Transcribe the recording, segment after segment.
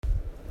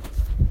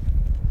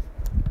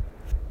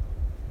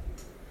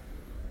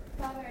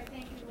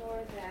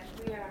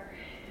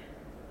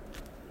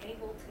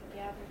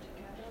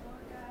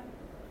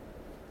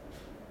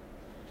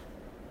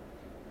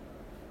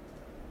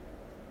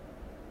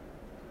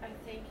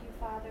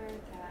Father,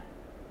 that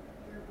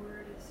your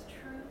word is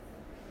truth.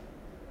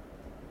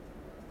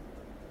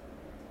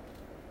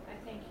 I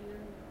thank you,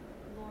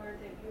 Lord,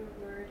 that your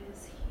word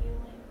is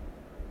healing.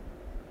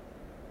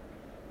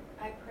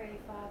 I pray,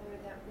 Father,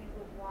 that we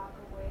would walk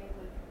away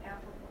with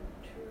applicable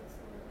truths,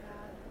 Lord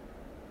God.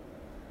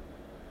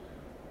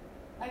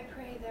 I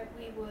pray that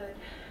we would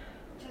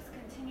just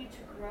continue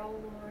to grow,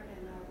 Lord,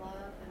 in our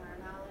love and our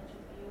knowledge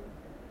of you.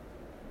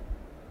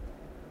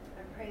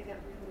 I pray that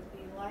we would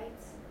be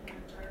lights in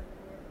a dark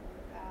world,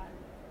 Lord God,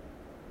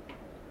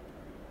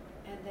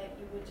 and that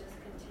you would just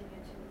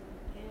continue to move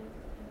in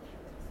and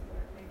through us,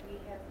 Lord. May we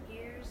have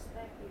ears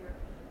that hear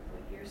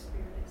what your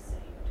Spirit is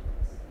saying to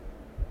us.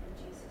 In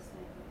Jesus'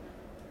 name, amen.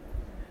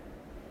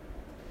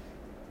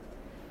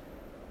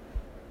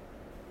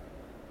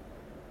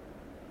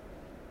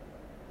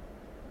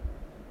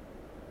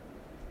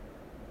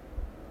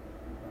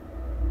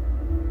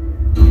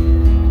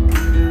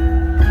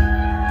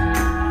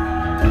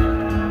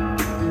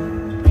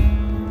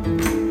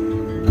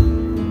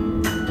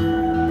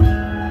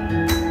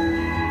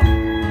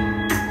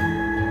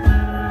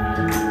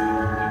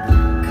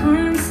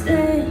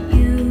 Constant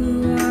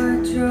you are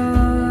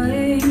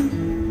drawing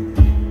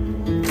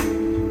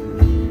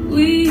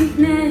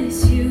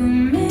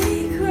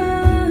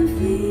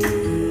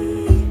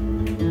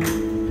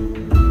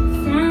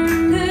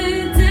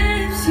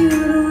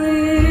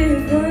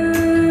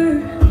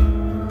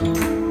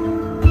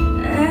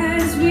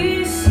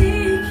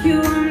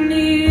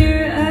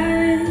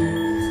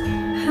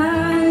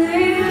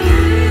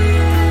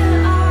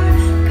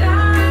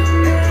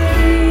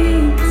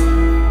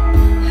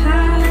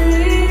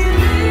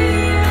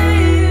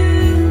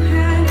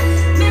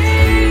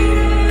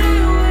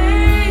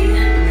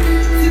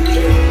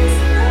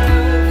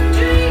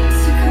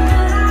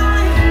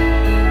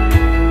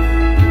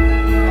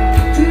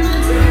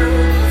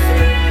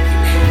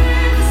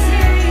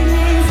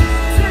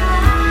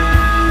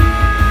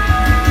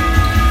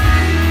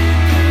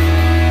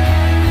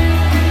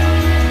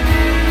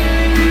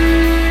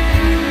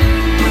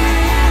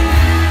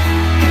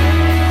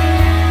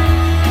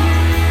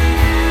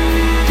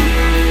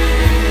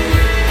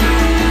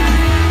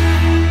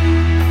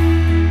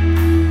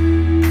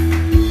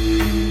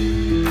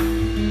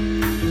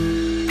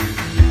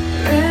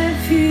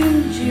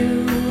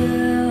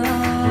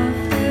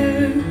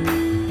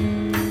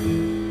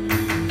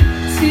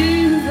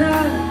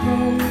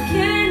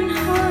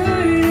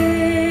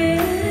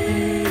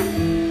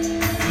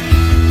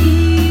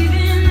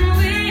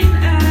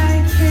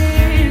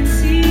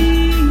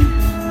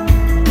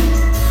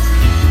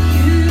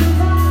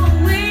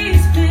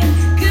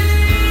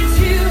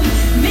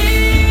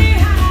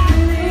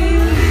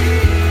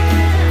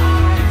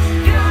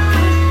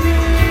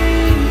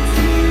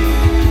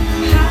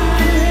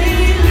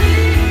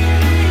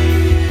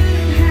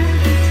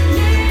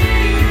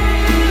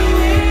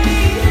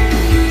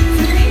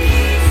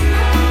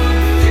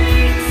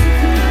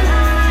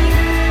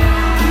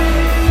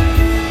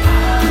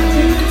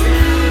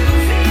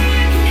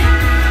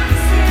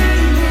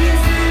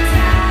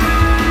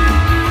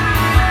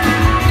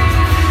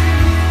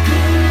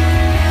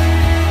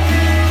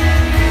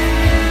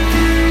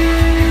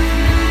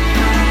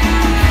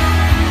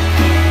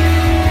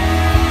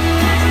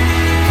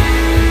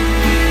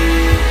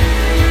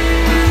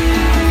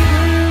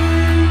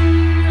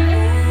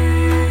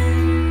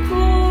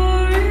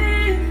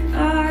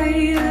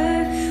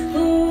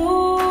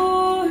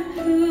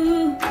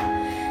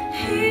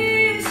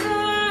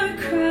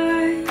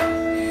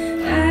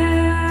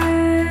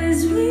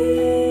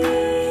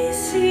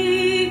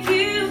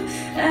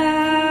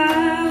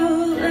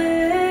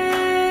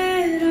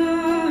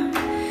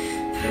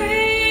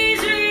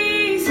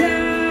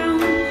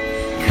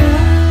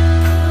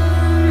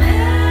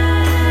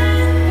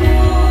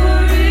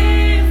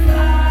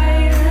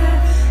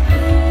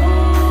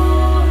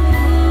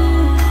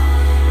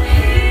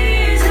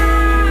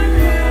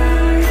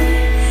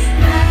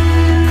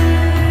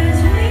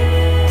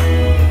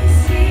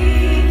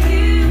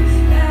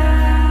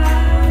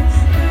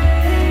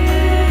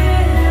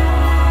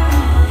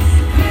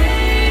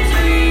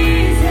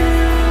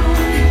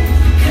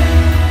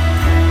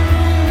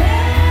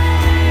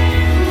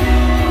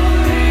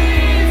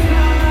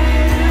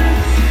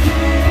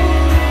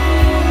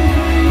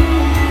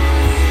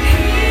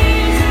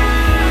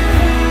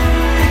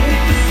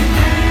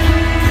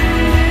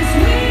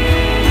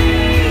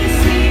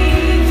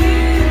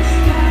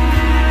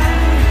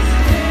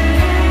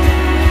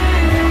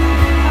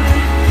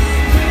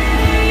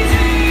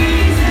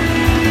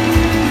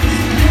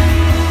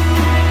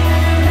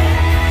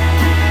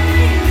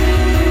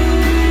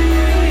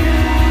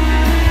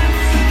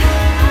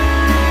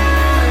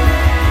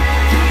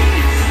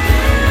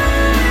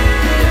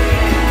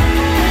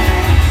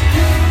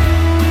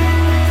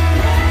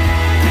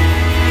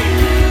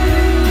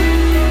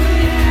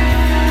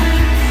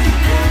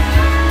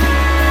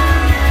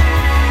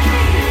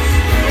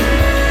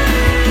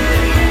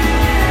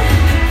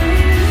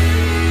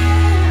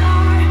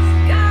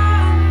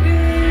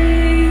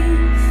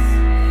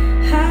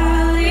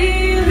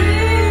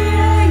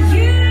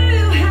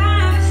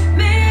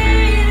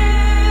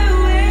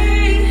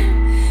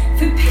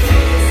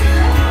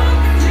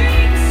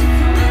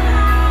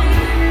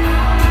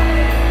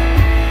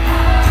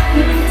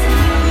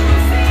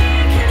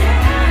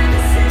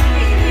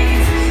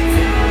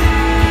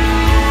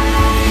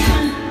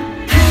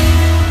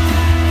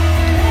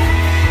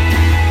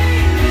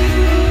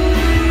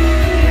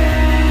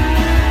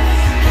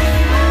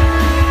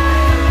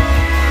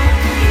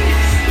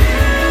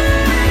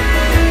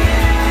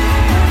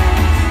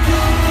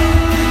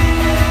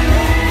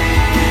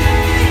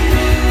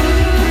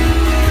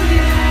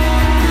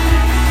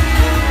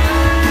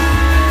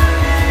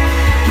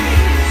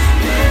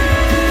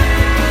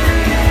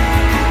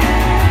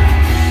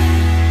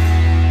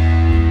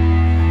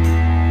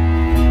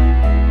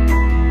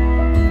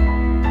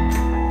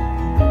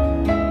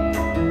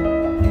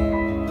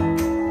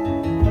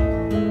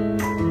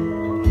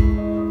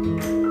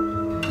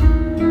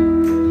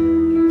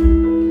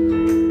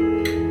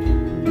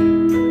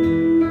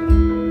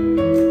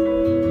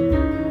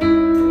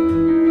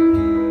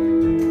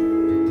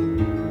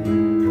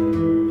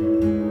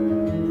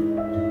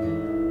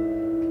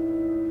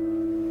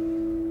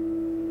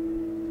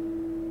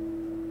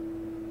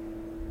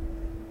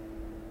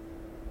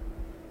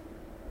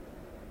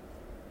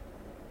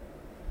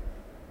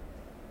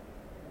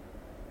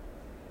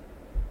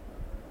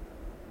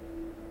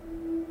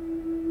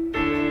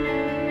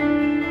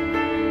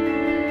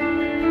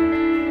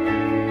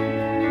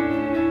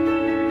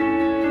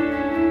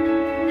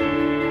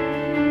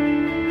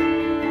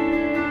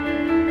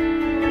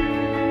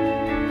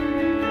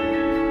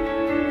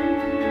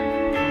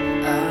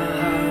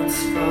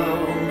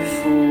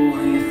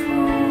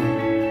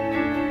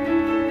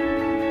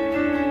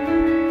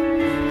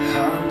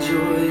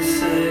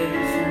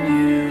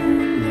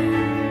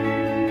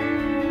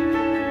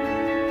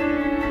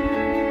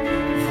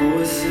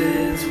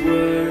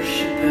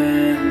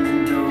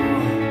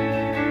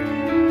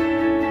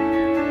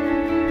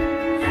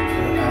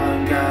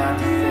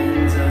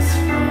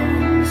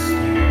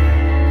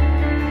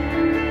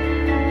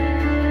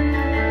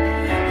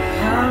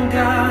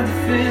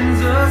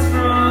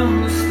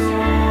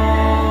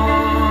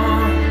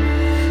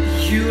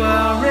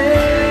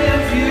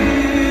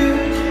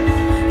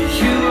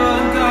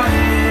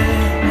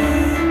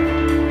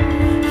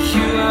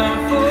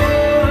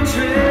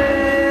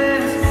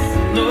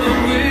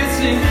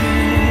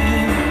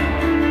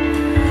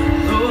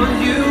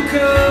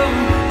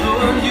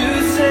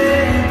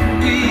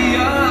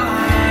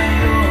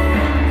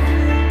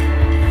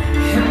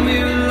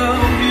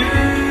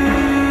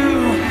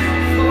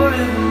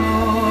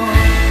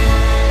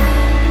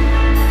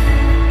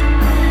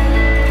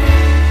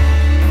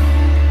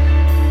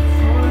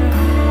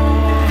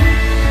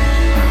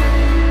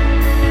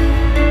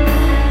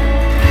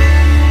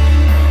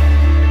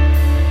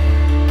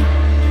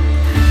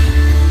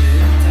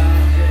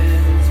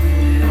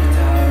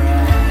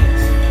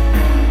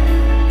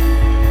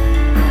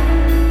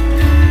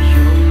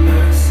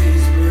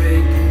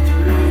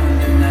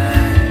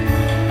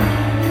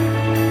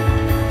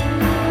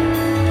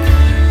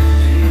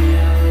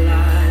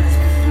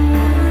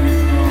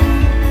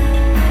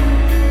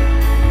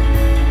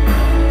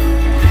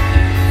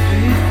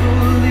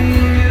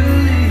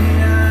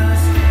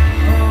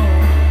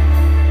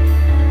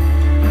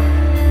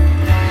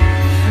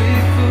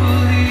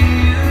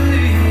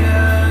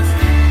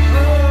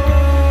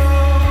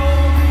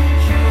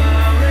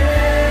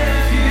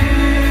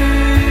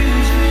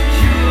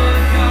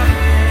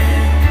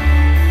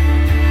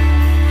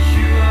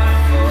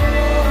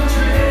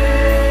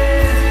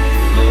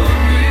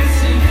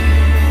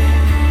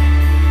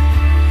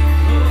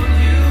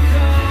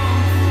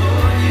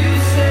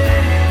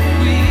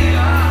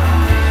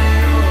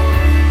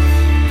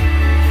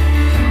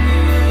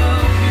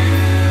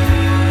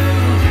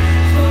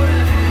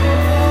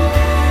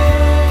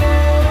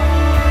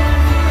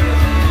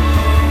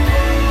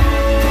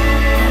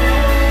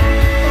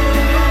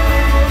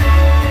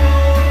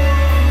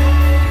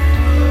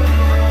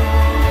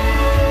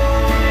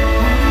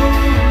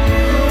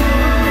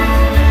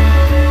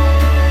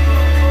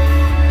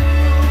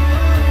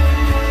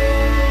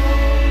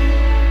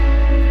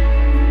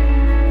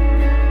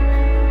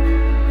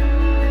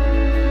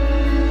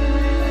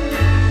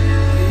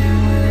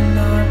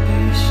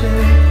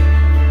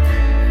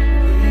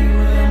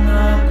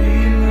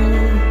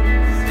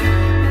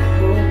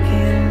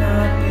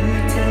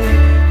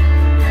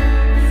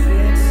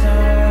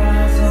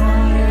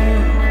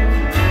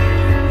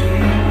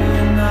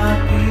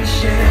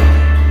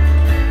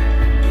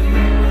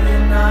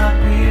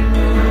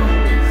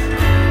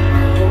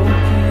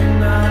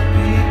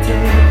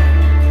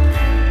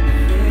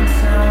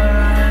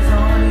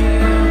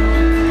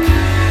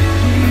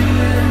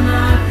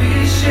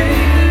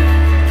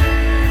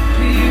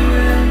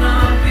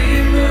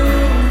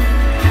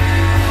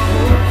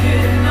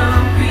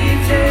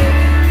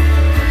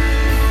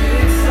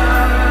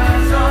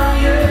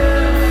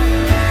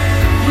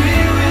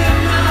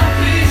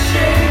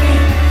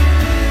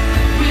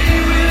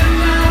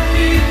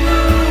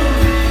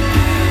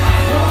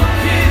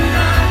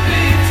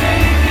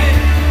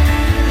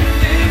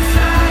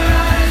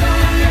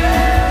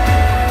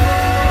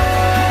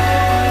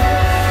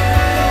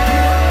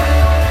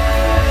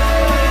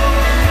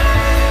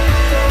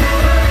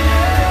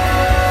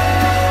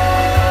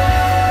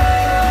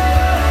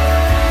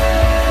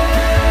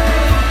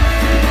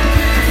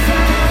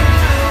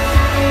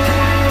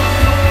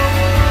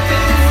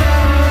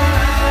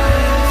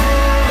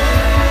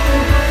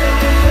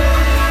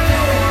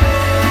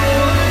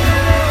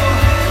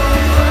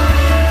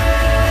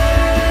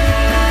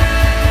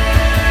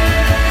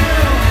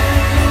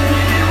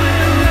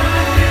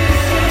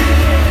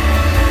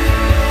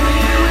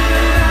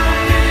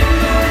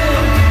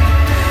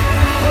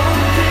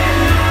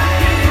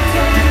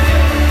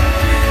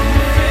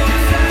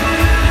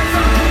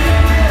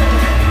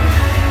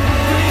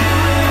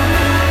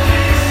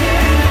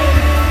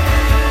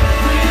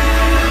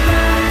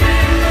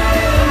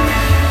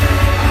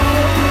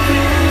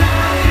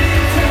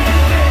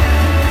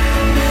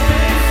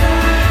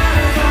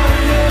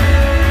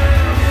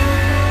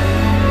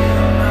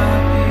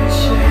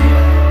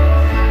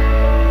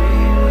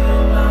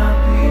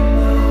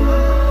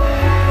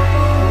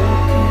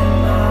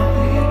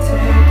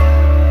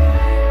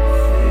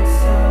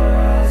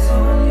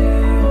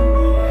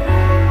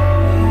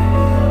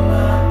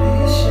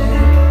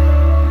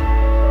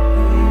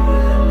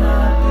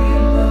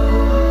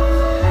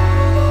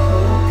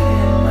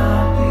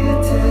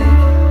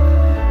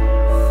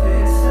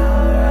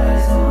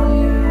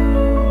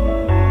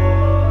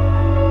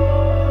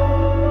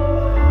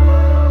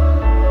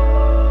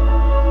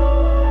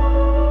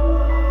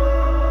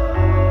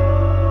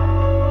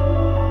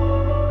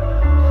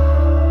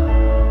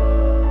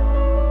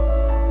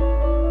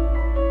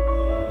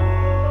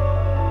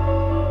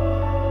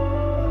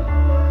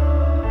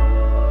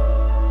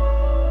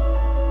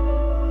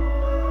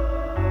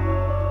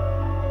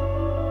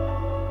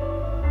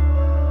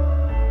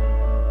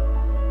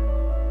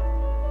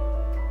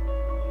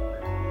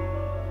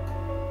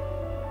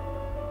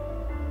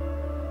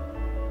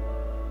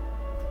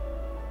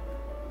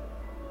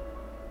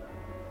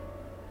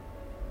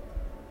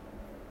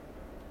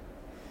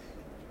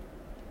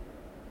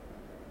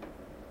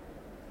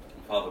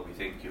Father, we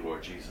thank you,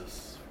 Lord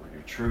Jesus, for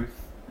your truth.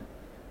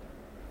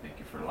 Thank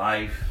you for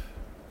life.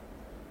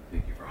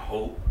 Thank you for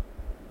hope.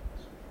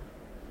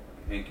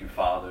 Thank you,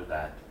 Father,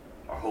 that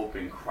our hope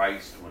in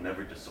Christ will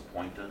never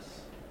disappoint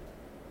us.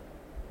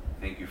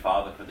 Thank you,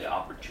 Father, for the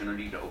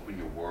opportunity to open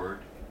your word.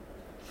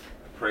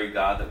 I pray,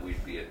 God, that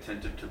we'd be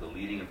attentive to the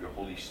leading of your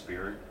Holy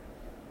Spirit.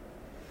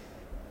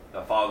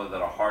 That, Father,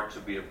 that our hearts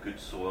would be of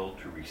good soil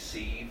to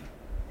receive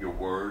your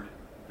word,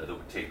 that it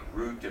would take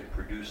root and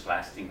produce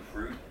lasting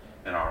fruit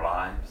in our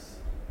lives.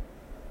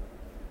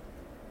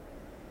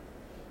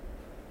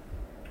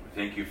 We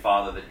thank you,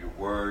 Father, that your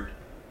word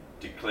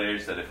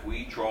declares that if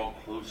we draw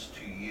close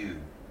to you,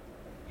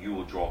 you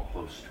will draw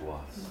close to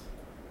us.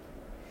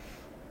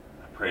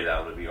 I pray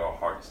that would be our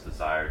heart's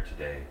desire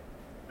today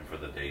and for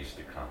the days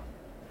to come,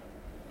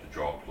 to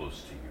draw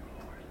close to you,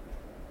 Lord.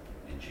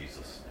 In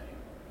Jesus'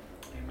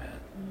 name,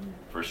 amen.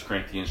 1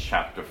 Corinthians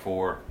chapter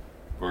 4,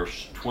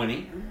 verse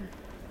 20.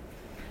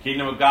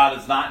 Kingdom of God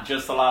is not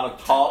just a lot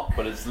of talk,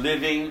 but it's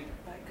living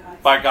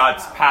by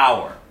God's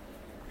power.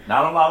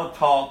 Not a lot of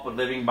talk, but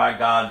living by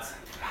God's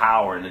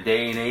power. In the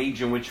day and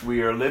age in which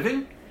we are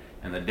living,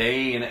 and the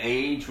day and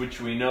age which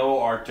we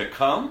know are to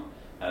come,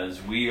 as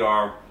we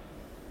are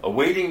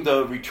awaiting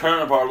the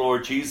return of our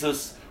Lord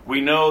Jesus,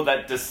 we know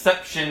that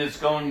deception is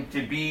going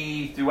to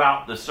be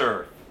throughout this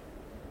earth.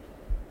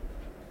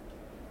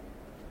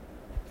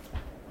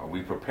 Are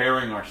we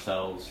preparing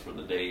ourselves for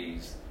the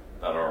days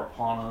that are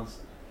upon us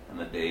and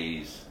the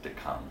days to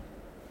come?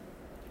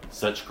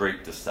 Such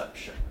great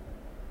deception,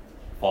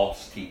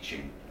 false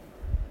teaching.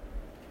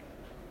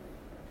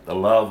 The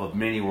love of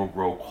many will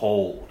grow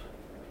cold.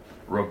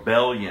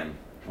 Rebellion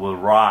will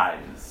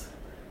rise.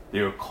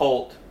 The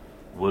occult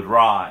would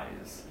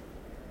rise.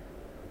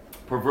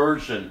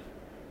 Perversion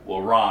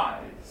will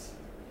rise.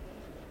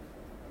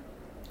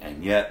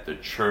 And yet the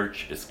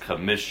church is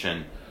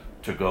commissioned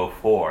to go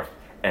forth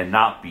and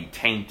not be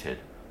tainted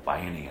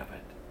by any of it.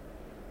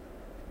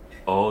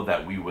 Oh,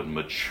 that we would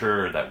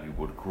mature, that we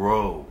would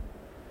grow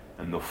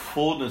in the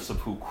fullness of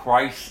who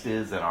Christ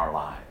is in our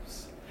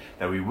lives.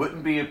 That we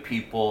wouldn't be a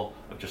people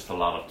of just a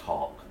lot of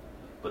talk,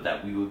 but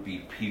that we would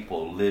be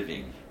people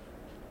living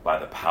by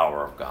the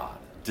power of God,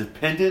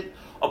 dependent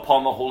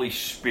upon the Holy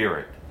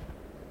Spirit,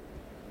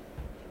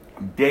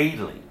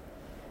 daily,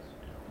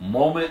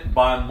 moment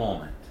by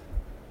moment,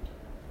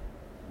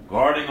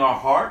 guarding our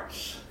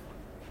hearts,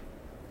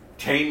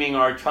 taming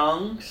our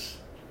tongues,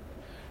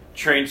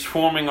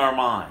 transforming our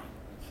minds,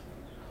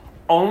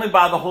 only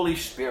by the Holy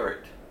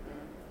Spirit,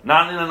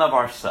 not in and of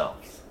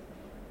ourselves.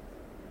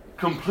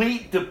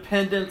 Complete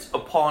dependence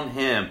upon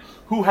Him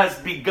who has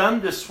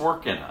begun this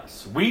work in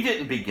us. We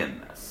didn't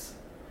begin this.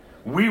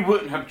 We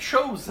wouldn't have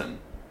chosen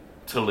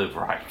to live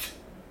right.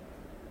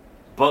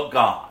 But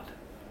God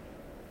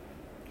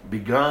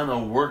begun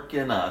a work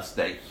in us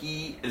that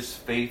He is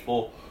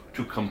faithful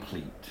to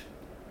complete.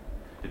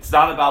 It's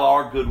not about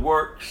our good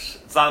works.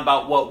 It's not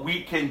about what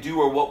we can do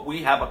or what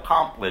we have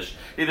accomplished.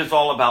 It is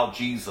all about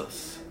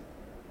Jesus.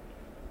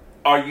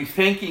 Are you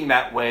thinking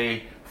that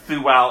way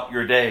throughout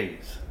your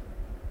days?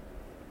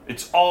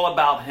 It's all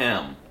about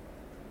Him.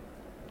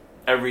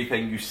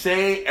 Everything you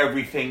say,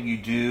 everything you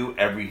do,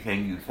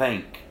 everything you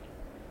think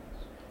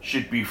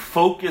should be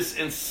focused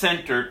and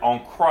centered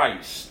on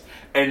Christ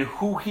and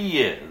who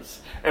He is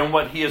and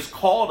what He has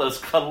called us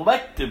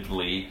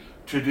collectively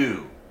to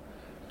do,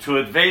 to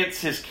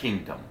advance His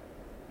kingdom.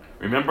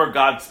 Remember,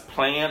 God's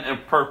plan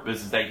and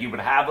purpose is that He would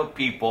have a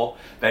people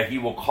that He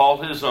will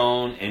call His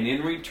own, and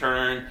in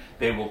return,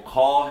 they will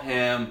call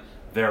Him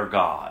their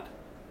God.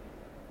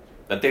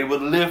 That they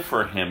would live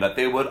for Him, that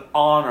they would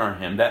honor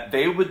Him, that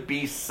they would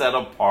be set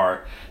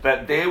apart,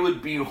 that they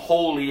would be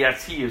holy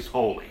as He is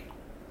holy.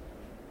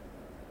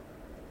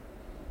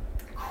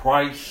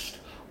 Christ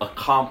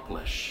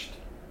accomplished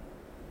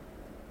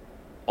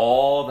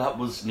all that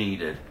was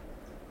needed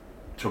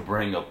to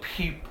bring a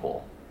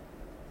people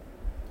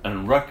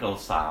and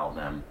reconcile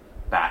them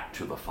back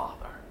to the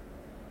Father.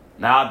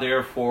 Now,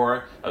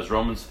 therefore, as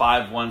Romans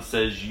 5:1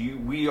 says,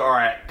 we are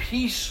at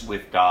peace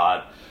with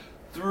God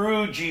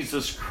through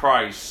Jesus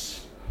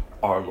Christ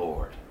our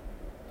Lord.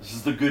 This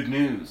is the good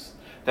news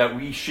that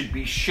we should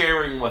be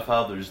sharing with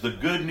others. The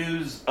good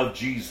news of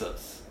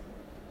Jesus.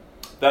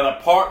 That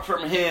apart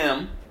from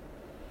Him,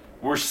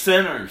 we're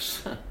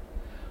sinners.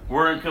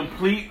 We're in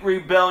complete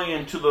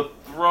rebellion to the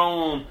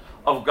throne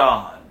of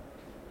God.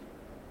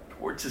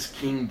 Towards His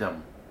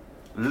kingdom.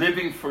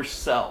 Living for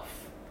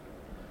self.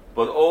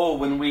 But oh,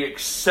 when we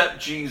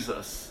accept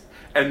Jesus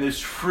and this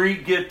free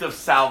gift of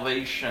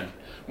salvation,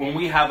 when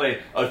we have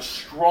a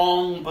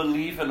strong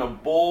belief and a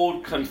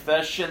bold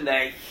confession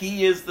that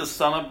He is the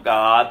Son of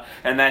God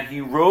and that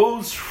He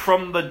rose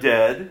from the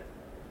dead,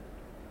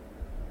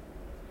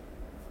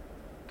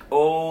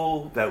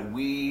 oh, that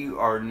we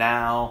are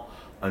now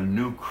a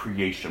new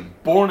creation,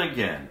 born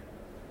again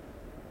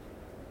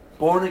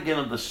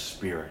of the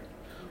Spirit.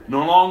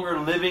 No longer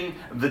living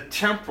the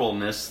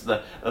temporalness,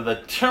 the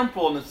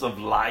temporalness of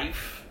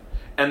life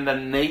and the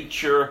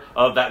nature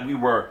of that we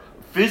were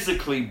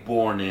physically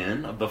born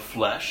in, of the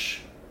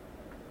flesh.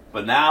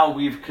 But now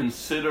we've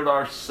considered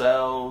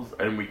ourselves,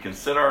 and we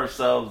consider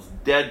ourselves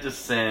dead to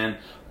sin,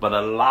 but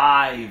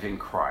alive in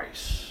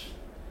Christ.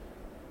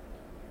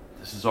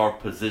 This is our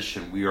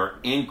position. We are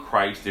in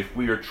Christ if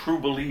we are true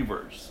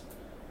believers.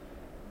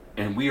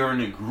 And we are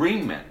in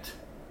agreement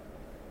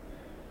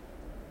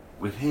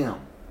with Him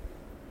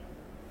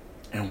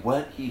and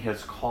what He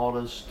has called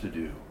us to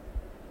do.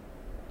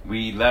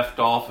 We left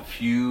off a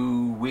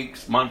few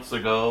weeks, months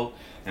ago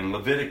in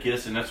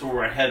Leviticus, and that's where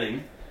we're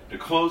heading. To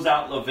close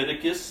out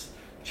Leviticus,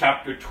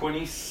 chapter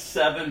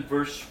 27,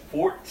 verse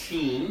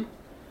 14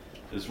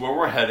 is where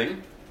we're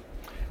heading.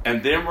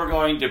 And then we're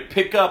going to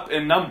pick up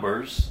in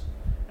Numbers,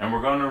 and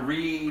we're going to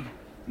read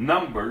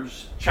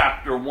Numbers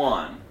chapter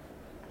 1.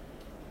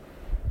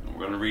 We're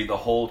going to read the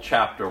whole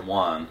chapter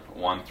 1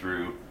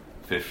 through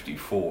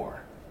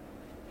 54.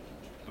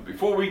 But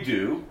before we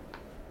do,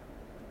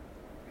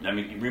 let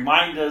me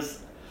remind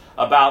us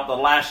about the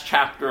last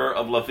chapter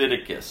of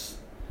Leviticus.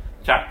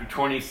 Chapter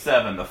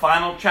 27. The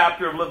final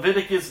chapter of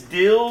Leviticus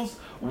deals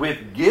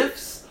with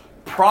gifts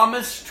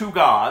promised to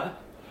God,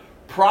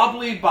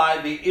 probably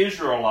by the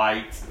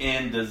Israelites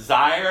in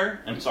dire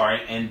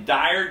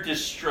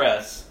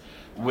distress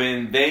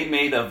when they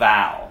made a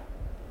vow.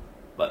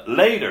 But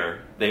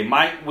later, they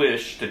might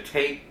wish to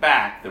take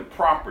back the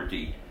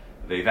property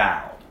they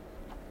vowed.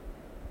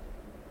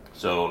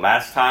 So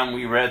last time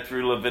we read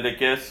through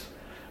Leviticus,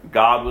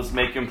 God was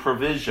making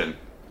provision.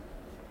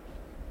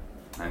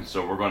 And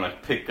so we're going to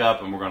pick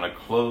up and we're going to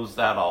close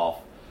that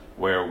off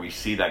where we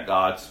see that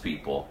God's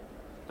people,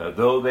 that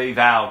though they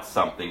vowed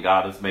something,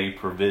 God has made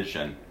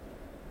provision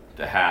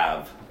to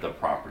have the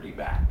property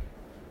back.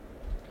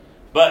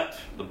 But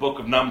the book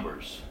of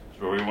Numbers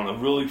is where we want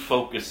to really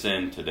focus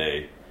in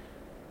today.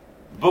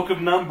 The book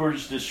of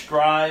Numbers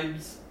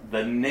describes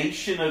the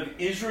nation of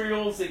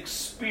Israel's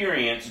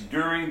experience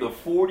during the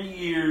 40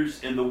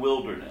 years in the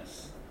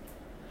wilderness.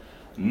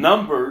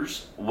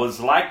 Numbers was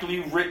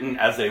likely written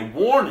as a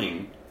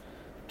warning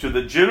to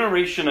the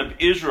generation of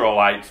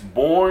Israelites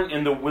born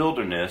in the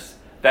wilderness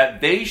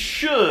that they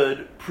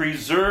should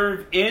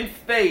preserve in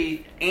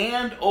faith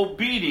and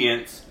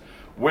obedience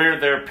where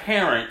their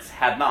parents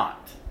had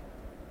not.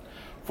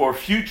 For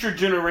future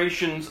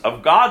generations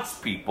of God's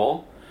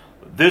people,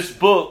 this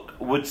book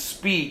would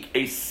speak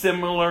a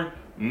similar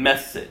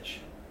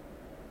message.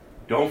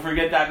 Don't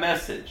forget that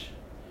message.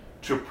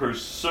 To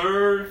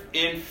preserve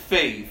in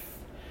faith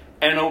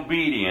and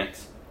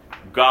obedience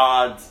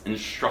God's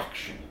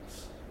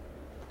instructions.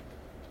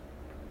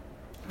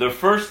 The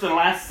first and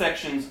last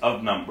sections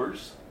of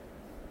Numbers,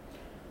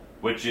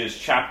 which is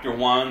chapter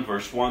 1,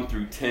 verse 1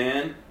 through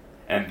 10,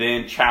 and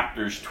then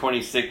chapters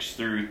 26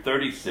 through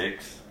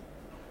 36,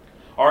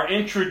 are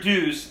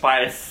introduced by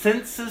a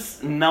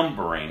census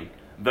numbering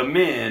the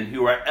men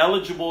who are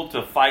eligible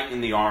to fight in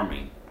the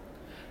army.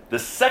 The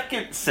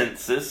second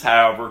census,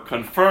 however,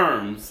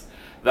 confirms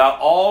that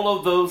all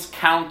of those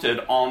counted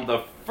on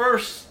the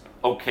first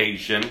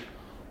occasion,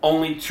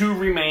 only 2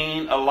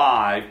 remain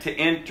alive to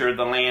enter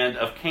the land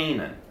of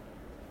Canaan,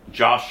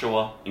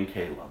 Joshua and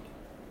Caleb.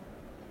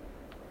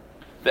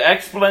 The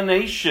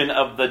explanation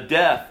of the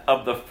death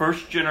of the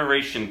first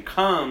generation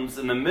comes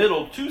in the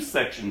middle 2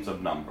 sections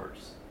of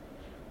Numbers.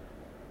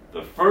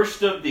 The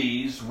first of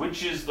these,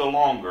 which is the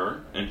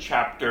longer, in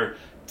chapter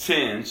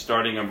 10,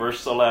 starting in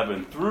verse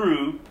 11,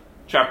 through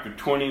chapter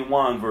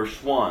 21,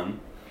 verse 1,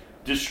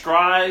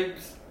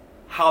 describes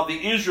how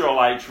the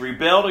Israelites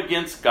rebelled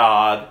against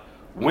God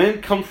when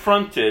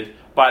confronted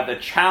by the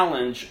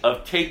challenge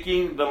of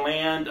taking the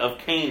land of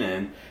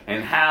Canaan,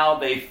 and how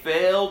they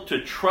failed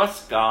to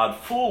trust God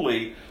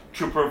fully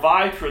to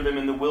provide for them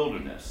in the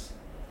wilderness.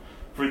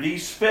 For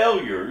these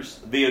failures,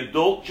 the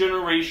adult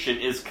generation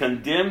is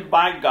condemned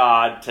by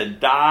God to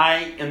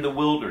die in the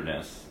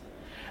wilderness,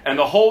 and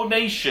the whole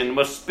nation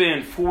must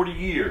spend 40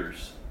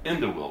 years in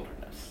the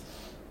wilderness.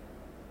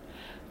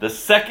 The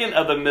second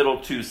of the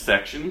middle 2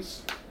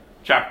 sections,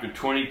 chapter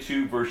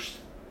 22, verse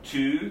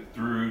 2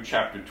 through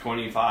chapter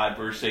 25,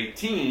 verse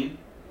 18,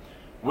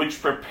 which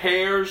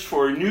prepares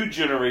for a new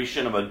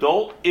generation of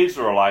adult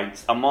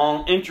Israelites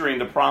among entering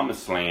the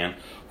promised land,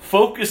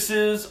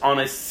 focuses on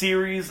a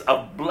series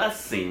of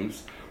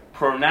blessings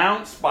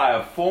pronounced by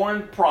a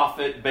foreign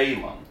prophet,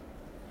 Balaam.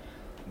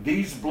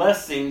 These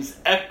blessings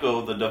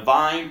echo the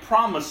divine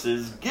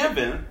promises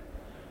given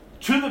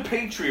to the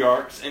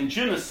patriarchs in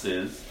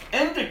Genesis,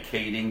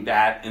 indicating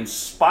that in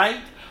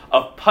spite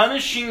of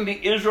punishing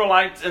the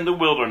Israelites in the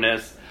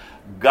wilderness,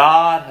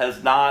 God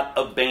has not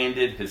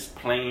abandoned His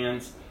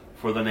plans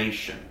for the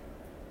nation.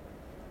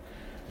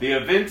 The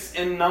events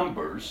in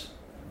Numbers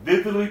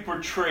vividly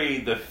portray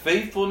the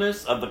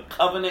faithfulness of the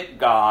covenant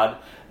God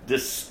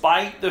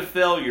despite the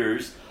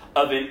failures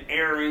of an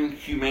erring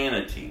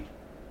humanity.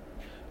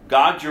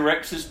 God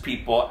directs His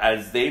people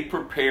as they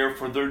prepare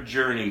for their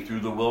journey through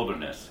the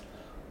wilderness,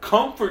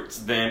 comforts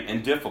them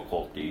in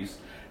difficulties,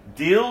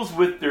 deals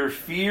with their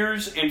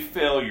fears and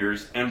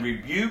failures, and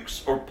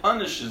rebukes or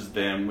punishes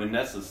them when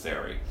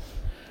necessary.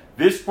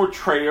 This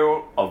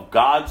portrayal of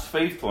God's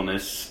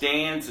faithfulness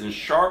stands in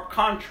sharp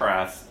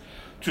contrast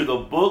to the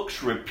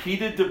book's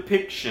repeated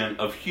depiction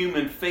of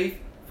human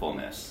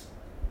faithfulness.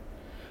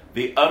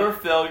 The utter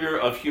failure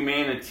of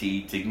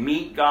humanity to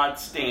meet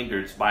God's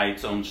standards by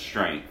its own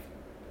strength.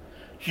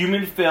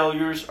 Human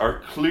failures are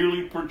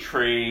clearly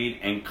portrayed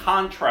and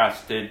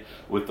contrasted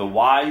with the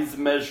wise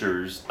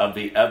measures of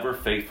the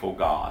ever-faithful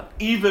God.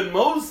 Even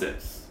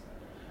Moses,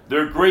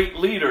 their great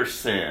leader,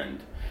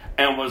 sinned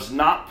and was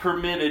not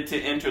permitted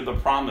to enter the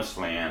promised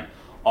land,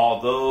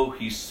 although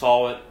he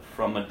saw it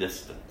from a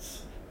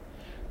distance.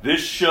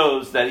 This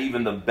shows that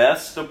even the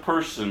best of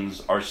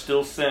persons are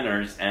still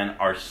sinners and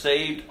are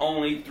saved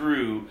only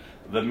through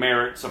the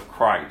merits of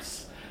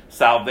Christ.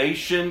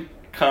 Salvation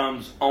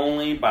comes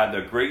only by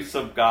the grace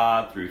of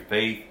God through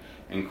faith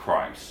in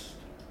Christ.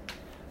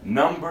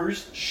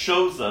 Numbers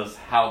shows us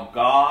how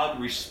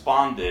God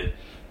responded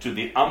to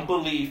the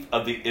unbelief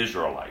of the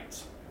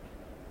Israelites.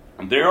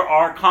 There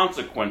are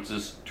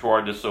consequences to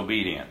our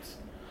disobedience,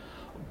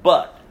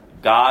 but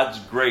God's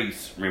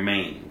grace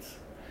remains,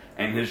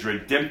 and his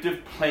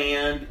redemptive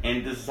plan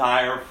and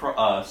desire for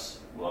us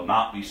will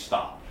not be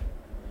stopped.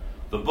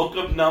 The book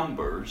of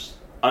Numbers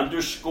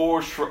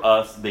underscores for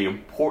us the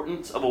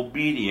importance of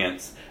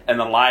obedience in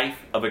the life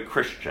of a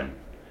Christian.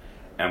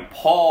 And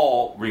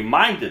Paul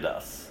reminded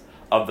us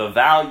of the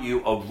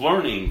value of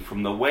learning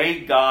from the way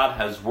God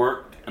has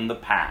worked in the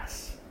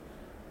past.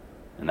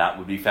 And that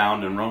would be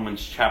found in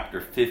Romans chapter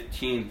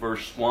 15,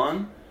 verse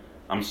 4,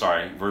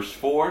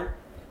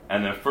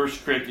 and then 1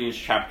 Corinthians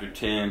chapter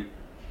 10,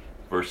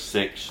 verse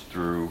 6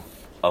 through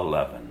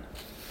 11.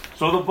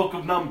 So the book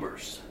of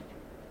Numbers.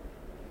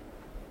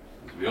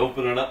 As we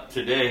open it up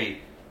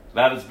today,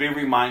 let us be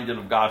reminded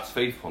of God's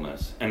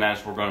faithfulness. And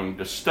as we're going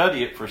to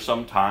study it for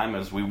some time,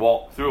 as we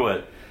walk through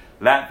it,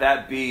 let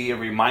that be a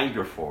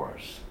reminder for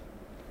us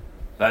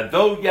that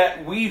though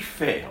yet we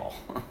fail,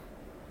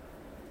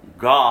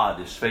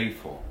 God is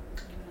faithful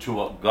to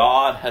what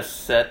God has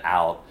set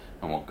out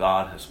and what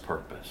God has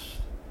purposed.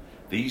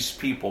 These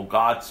people,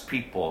 God's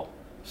people,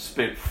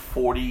 spent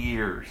 40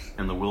 years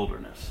in the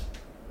wilderness.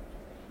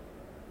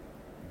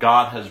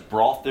 God has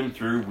brought them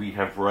through. We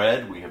have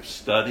read, we have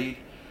studied.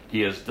 He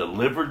has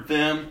delivered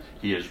them.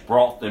 He has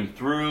brought them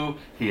through.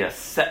 He has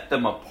set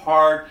them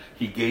apart.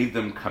 He gave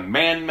them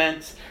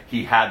commandments.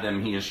 He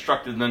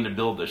instructed them to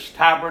build this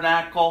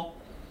tabernacle.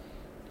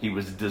 He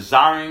was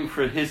desiring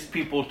for his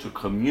people to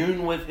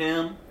commune with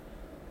him.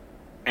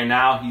 And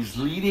now he's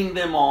leading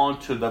them on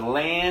to the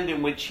land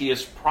in which he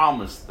has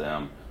promised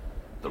them,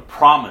 the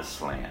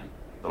promised land,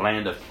 the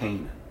land of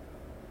Canaan.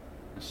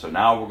 And so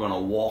now we're going to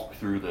walk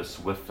through this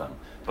with them.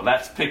 But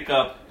let's pick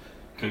up,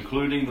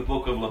 concluding the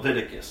book of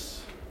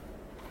Leviticus,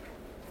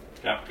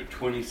 chapter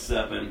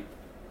 27,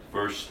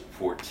 verse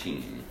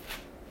 14.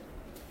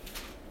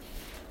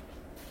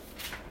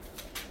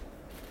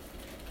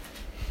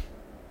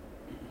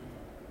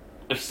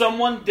 If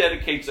someone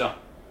dedicates a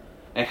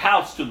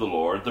house to the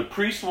Lord, the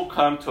priest will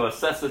come to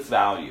assess its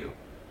value.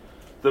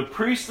 The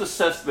priest's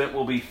assessment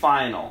will be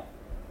final,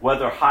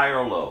 whether high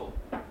or low.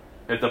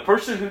 If the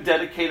person who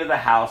dedicated the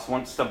house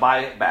wants to buy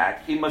it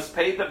back, he must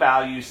pay the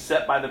value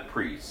set by the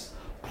priest,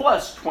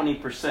 plus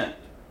 20%.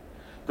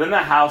 Then the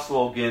house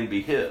will again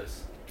be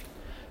his.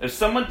 If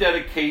someone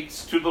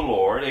dedicates to the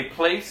Lord a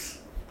place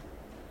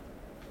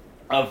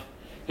of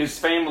his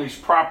family's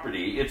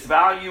property, its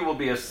value will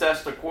be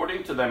assessed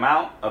according to the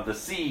amount of the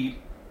seed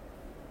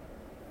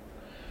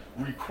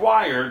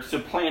required to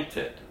plant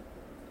it.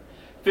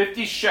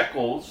 50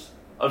 shekels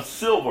of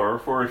silver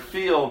for a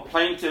field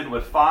planted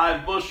with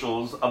 5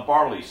 bushels of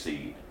barley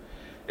seed.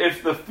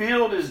 If the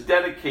field is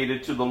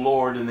dedicated to the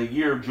Lord in the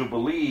year of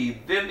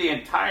Jubilee, then the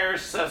entire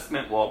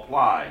assessment will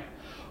apply.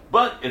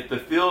 But if the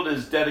field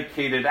is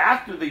dedicated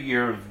after the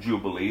year of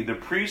Jubilee, the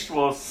priest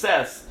will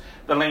assess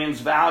the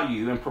land's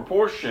value in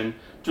proportion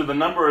to the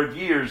number of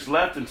years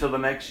left until the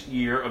next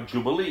year of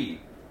Jubilee.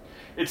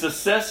 Its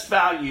assessed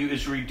value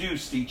is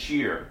reduced each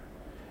year.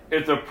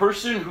 If the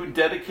person who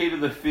dedicated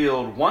the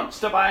field wants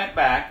to buy it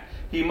back,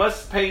 he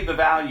must pay the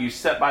value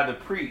set by the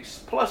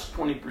priest, plus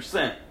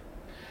 20%.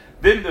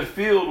 Then the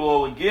field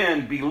will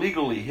again be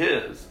legally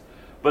his.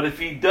 But if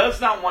he does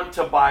not want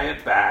to buy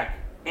it back,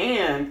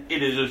 and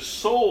it is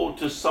sold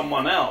to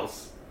someone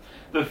else,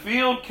 the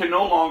field can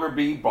no longer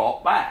be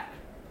bought back.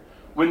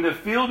 When the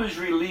field is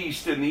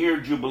released in the year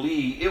of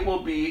Jubilee, it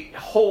will be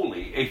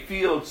holy, a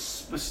field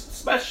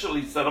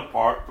specially set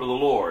apart for the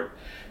Lord.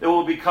 It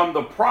will become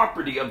the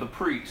property of the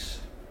priest.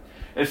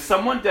 If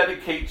someone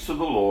dedicates to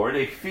the Lord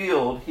a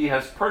field he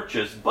has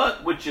purchased,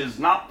 but which is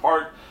not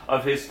part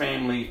of his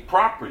family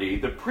property,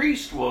 the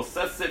priest will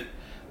assess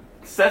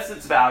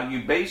its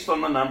value based on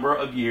the number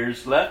of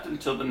years left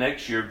until the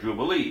next year of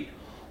Jubilee.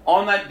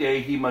 On that day,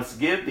 he must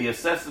give the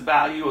assessed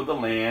value of the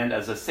land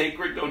as a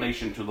sacred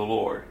donation to the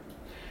Lord.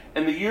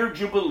 In the year of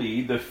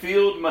Jubilee, the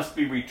field must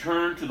be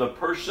returned to the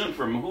person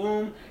from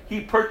whom he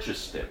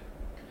purchased it,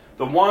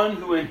 the one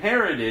who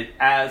inherited it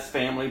as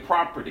family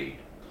property.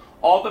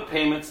 All the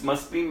payments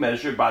must be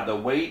measured by the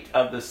weight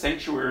of the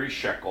sanctuary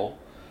shekel,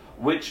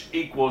 which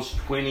equals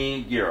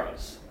 20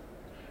 gerahs.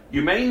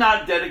 You may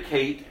not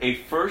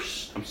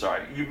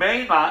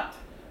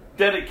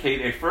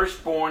dedicate a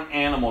firstborn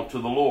animal to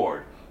the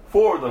Lord.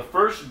 For the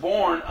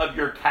firstborn of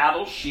your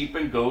cattle, sheep,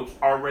 and goats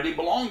already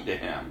belong to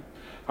him.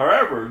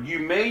 However, you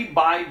may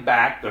buy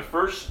back the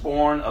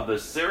firstborn of the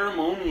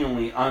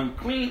ceremonially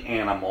unclean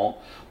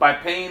animal by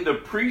paying the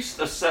priest's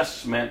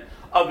assessment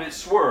of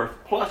its worth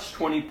plus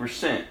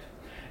 20%.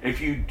 If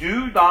you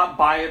do not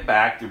buy it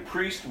back, the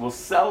priest will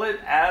sell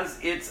it as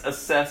its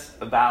assessed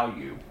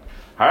value.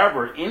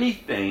 However,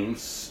 anything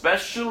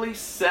specially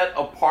set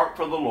apart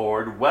for the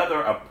Lord,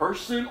 whether a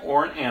person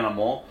or an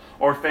animal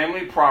or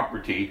family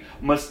property,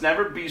 must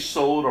never be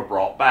sold or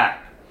brought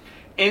back.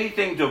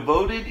 Anything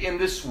devoted in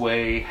this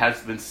way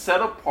has been set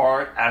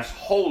apart as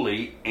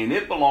holy, and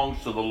it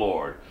belongs to the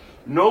Lord.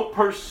 No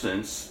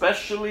person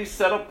specially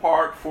set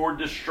apart for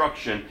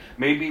destruction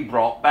may be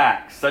brought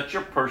back. Such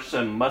a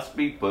person must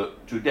be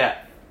put to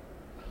death.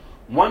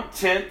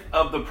 1/10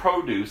 of the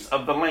produce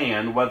of the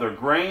land, whether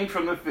grain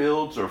from the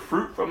fields or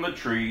fruit from the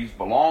trees,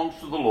 belongs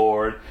to the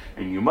Lord,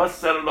 and you must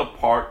set it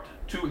apart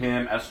to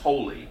him as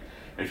holy.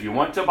 If you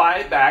want to buy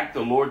it back,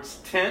 the Lord's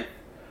 10th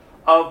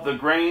of the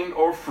grain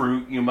or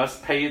fruit, you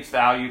must pay its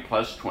value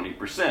plus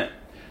 20%.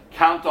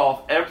 Count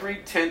off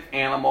every 10th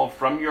animal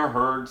from your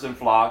herds and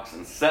flocks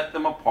and set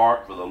them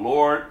apart for the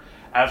Lord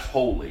as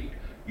holy.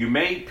 You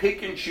may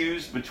pick and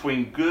choose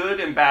between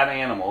good and bad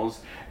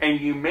animals, and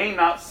you may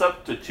not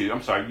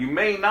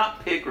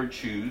pick or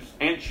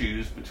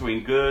choose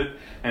between good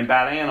and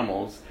bad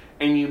animals,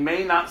 and you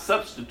may not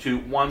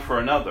substitute one for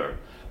another.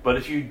 But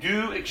if you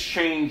do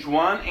exchange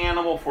one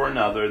animal for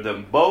another,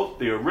 then both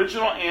the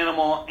original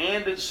animal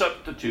and its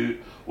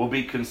substitute will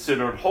be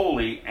considered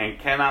holy and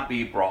cannot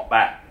be brought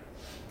back.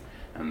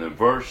 And then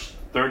verse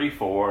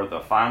 34, the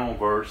final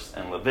verse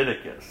in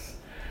Leviticus.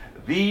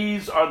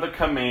 These are the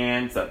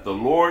commands that the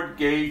Lord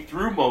gave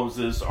through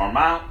Moses on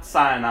Mount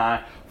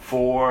Sinai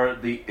for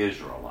the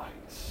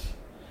Israelites.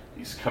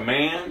 These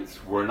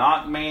commands were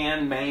not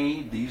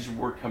man-made. These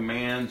were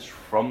commands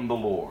from the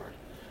Lord.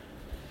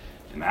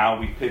 And now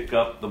we pick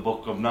up the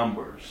book of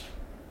Numbers.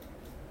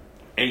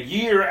 A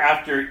year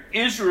after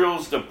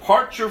Israel's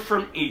departure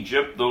from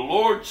Egypt, the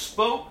Lord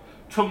spoke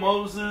to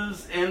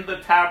Moses in the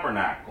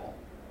tabernacle,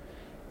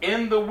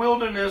 in the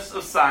wilderness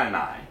of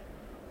Sinai.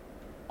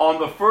 On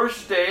the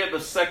first day of the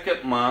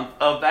second month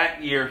of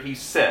that year, he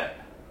said,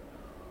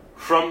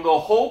 "From the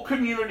whole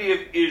community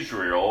of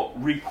Israel,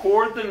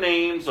 record the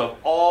names of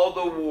all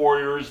the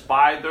warriors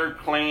by their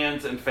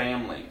clans and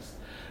families.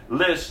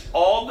 List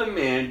all the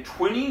men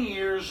 20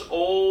 years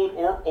old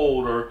or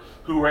older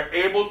who are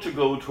able to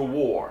go to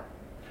war.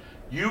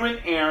 You and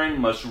Aaron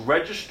must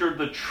register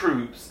the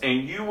troops,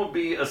 and you will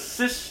be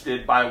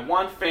assisted by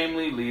one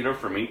family leader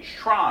from each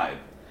tribe.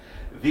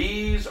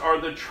 These are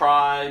the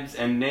tribes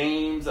and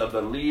names of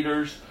the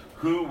leaders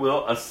who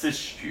will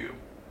assist you."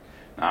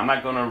 Now, I'm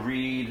not going to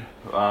read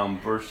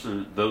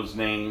those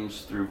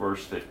names through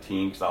verse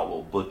 15 because I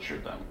will butcher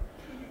them.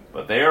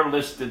 But they are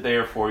listed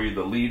there for you,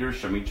 the leaders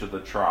from each of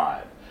the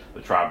tribes.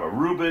 The tribe of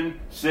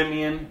Reuben,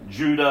 Simeon,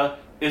 Judah,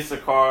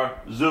 Issachar,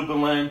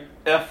 Zebulun,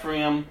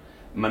 Ephraim,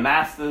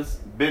 Manasseh,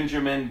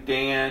 Benjamin,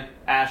 Dan,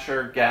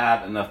 Asher,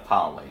 Gad, and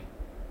Naphtali.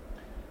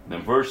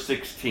 Then verse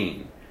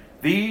 16.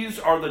 These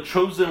are the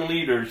chosen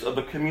leaders of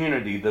the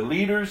community, the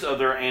leaders of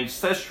their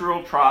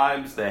ancestral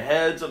tribes, the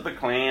heads of the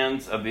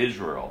clans of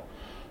Israel.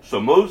 So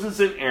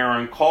Moses and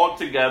Aaron called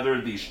together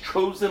these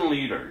chosen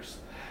leaders,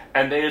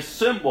 and they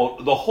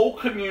assembled the whole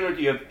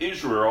community of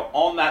Israel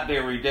on that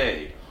very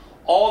day.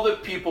 All the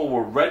people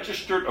were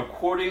registered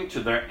according to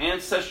their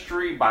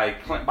ancestry by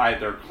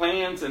their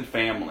clans and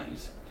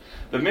families.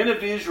 The men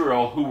of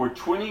Israel who were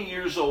 20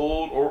 years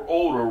old or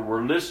older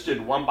were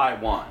listed one by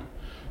one,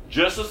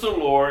 just as the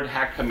Lord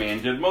had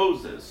commanded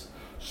Moses.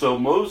 So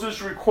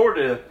Moses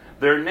recorded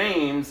their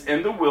names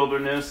in the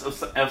wilderness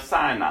of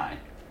Sinai.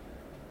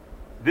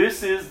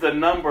 This is the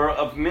number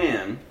of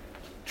men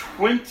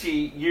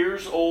 20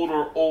 years old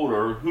or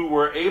older who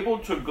were able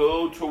to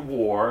go to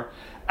war,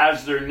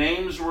 as their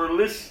names were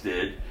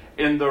listed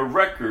in the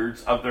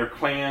records of their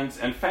clans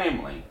and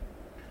family.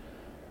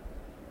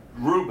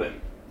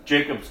 Reuben,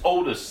 Jacob's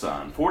oldest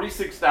son,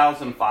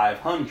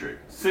 46,500.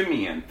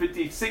 Simeon,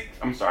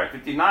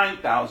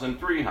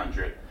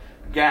 59,300.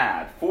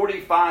 Gad,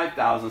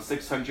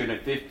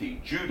 45,650.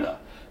 Judah,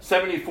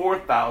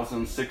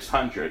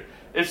 74,600.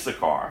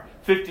 Issachar,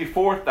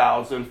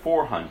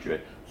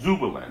 54,400.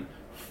 Zebulun,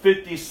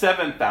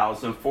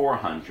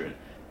 57,400.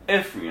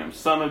 Ephraim,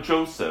 son of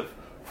Joseph,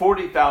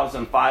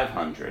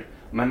 40,500.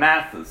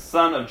 Manasseh,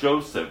 son of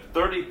Joseph,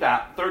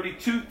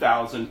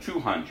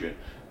 32,200.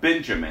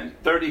 Benjamin,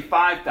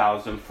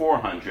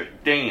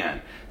 35,400.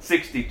 Dan,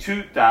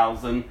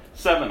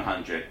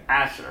 62,700.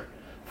 Asher,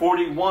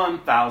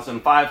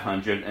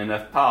 41,500. And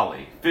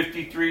Naphtali,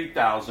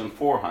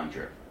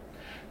 53,400.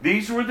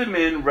 These were the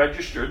men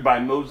registered by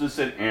Moses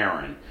and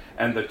Aaron,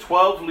 and the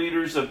 12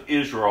 leaders of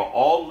Israel,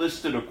 all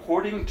listed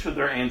according to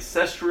their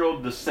ancestral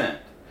descent.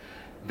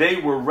 They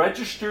were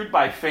registered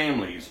by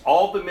families,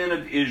 all the men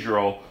of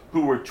Israel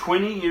who were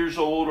 20 years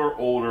old or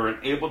older and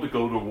able to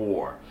go to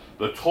war.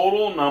 The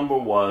total number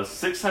was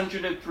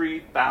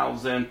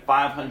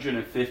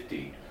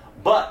 603,550.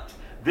 But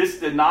this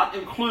did not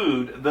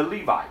include the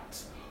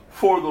Levites.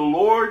 For the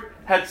Lord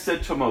had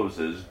said to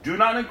Moses, "Do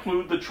not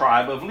include the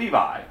tribe of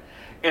Levi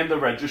in the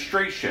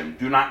registration.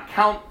 Do not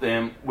count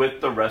them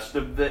with the rest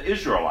of the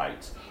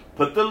Israelites.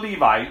 Put the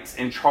Levites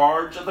in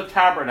charge of the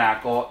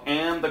tabernacle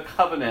and the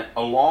covenant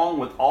along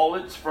with all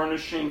its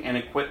furnishing and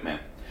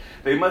equipment.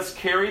 They must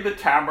carry the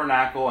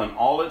tabernacle and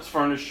all its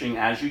furnishing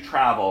as you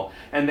travel,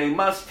 and they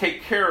must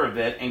take care of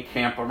it and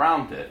camp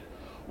around it.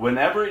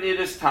 Whenever it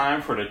is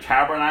time for the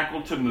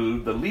tabernacle to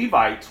move, the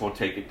Levites will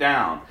take it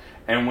down,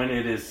 and when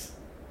it is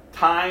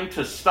time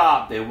to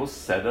stop, they will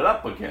set it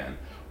up again.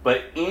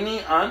 But any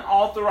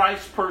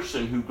unauthorized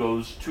person who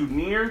goes too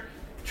near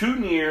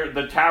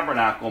the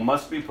tabernacle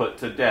must be put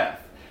to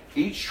death.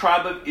 Each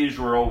tribe of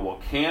Israel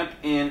will camp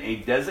in a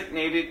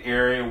designated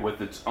area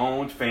with its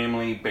own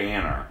family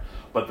banner.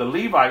 But the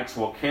Levites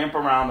will camp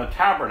around the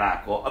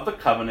tabernacle of the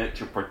covenant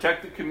to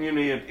protect the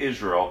community of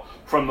Israel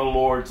from the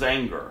Lord's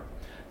anger.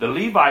 The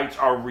Levites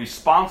are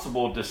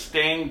responsible to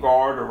stand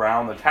guard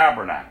around the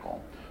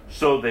tabernacle."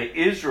 So the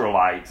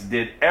Israelites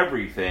did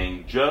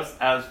everything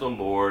just as the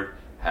Lord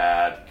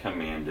had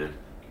commanded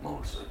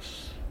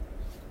Moses.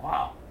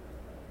 Wow.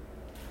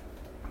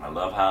 I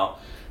love how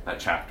that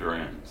chapter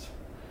ends.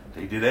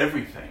 They did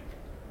everything.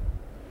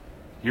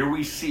 Here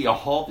we see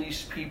all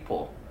these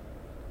people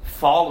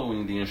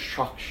following the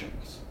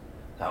instructions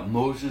that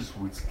Moses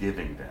was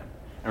giving them.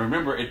 And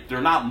remember,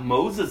 they're not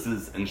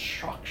Moses'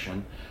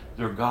 instruction,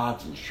 they're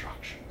God's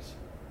instructions.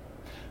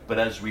 But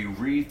as we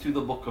read through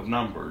the book of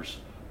Numbers,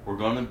 we're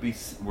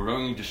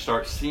going to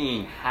start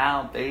seeing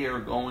how they are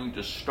going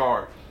to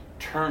start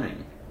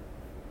turning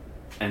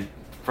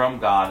from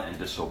God and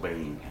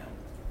disobeying Him.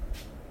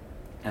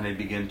 And they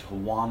begin to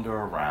wander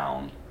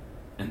around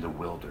in the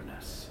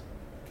wilderness.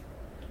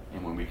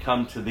 And when we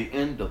come to the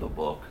end of the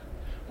book,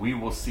 we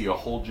will see a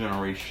whole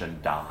generation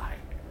die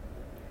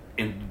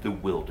in the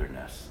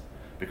wilderness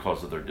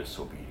because of their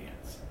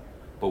disobedience.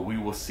 But we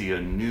will see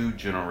a new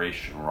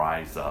generation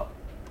rise up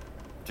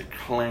to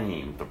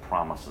claim the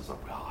promises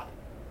of God.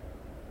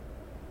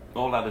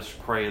 Oh, let us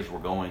pray as we're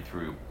going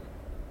through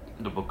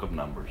the book of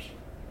Numbers,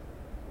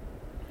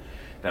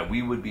 that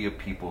we would be a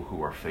people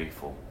who are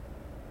faithful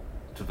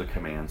to the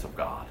commands of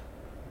God,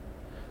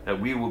 that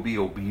we will be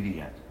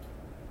obedient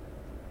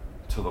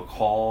to the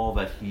call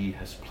that He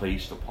has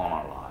placed upon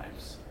our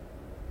lives,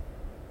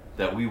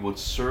 that we would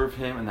serve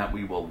Him and that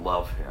we will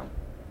love Him,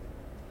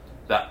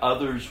 that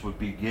others would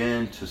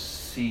begin to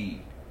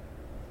see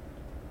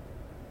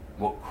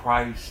what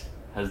Christ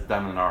has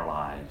done in our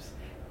lives,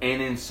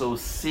 and in so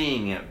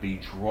seeing it, be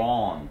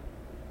drawn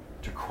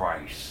to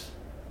Christ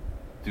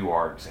through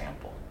our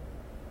example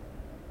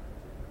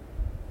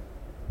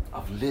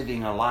of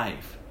living a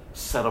life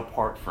set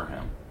apart for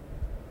Him,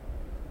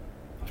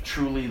 of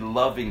truly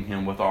loving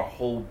Him with our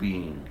whole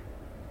being.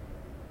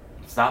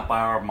 It's not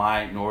by our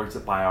might, nor is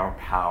it by our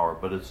power,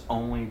 but it's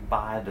only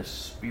by the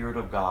Spirit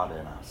of God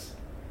in us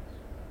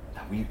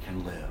that we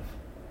can live.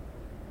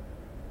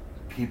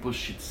 People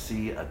should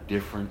see a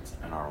difference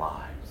in our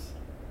lives.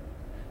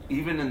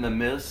 Even in the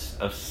midst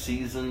of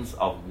seasons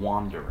of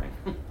wandering,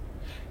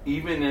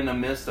 even in the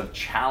midst of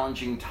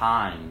challenging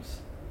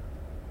times,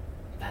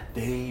 that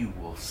they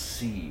will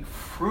see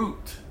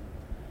fruit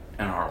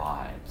in our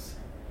lives.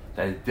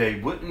 That they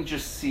wouldn't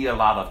just see a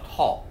lot of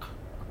talk,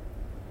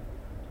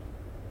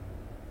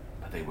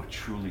 but they would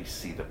truly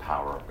see the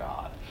power of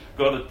God.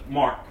 Go to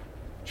Mark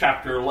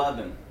chapter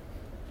 11.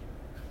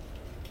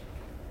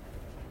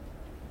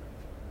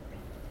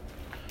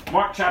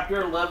 Mark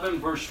chapter 11,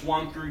 verse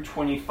 1 through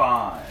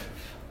 25.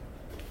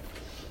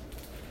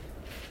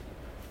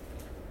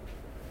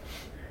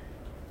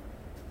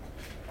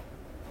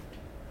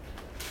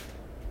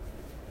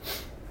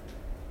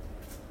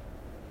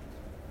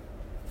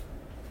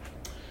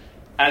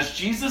 As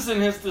Jesus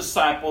and His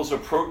disciples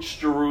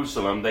approached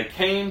Jerusalem, they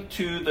came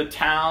to the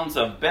towns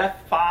of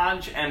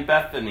Bethphage and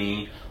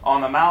Bethany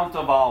on the Mount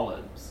of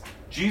Olives.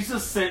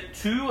 Jesus sent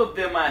two of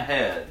them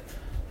ahead.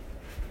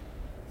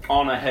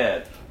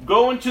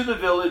 "Go into the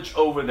village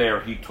over there,"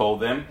 He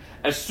told them.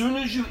 "As soon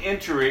as you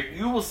enter it,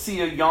 you will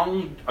see a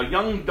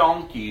young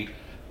donkey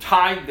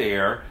tied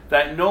there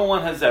that no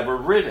one has ever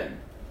ridden.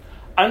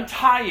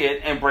 Untie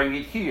it and bring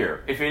it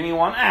here. If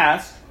anyone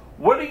asks,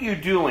 'What are you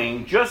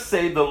doing?' just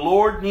say, 'The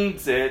Lord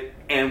needs it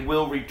and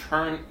will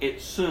return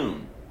it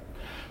soon.'"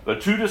 The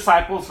two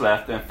disciples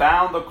left and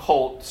found the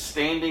colt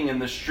standing in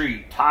the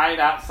street, tied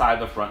outside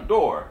the front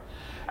door.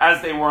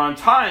 As they were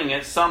untying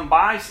it, some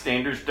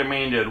bystanders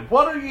demanded,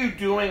 "What are you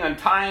doing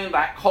untying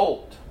that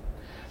colt?"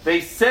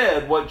 They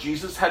said what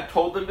Jesus had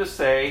told them to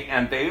say,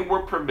 and they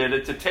were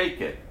permitted to take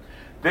it.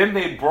 Then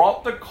they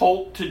brought the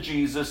colt to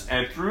Jesus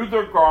and threw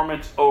their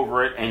garments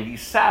over it, and He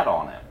sat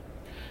on it.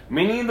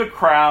 Many in the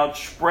crowd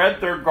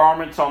spread their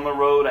garments on the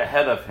road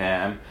ahead of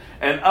Him,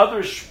 and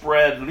others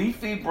spread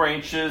leafy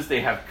branches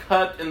they had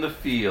cut in the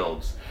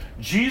fields.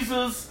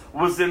 Jesus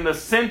was in the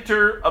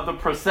center of the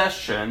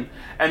procession,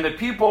 and the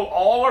people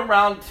all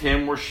around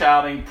him were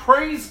shouting,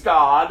 "Praise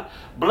God,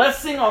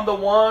 blessing on the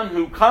one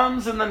who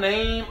comes in the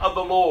name of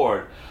the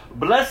Lord.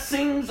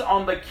 Blessings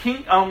on the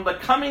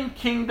coming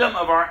kingdom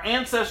of our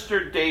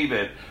ancestor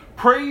David.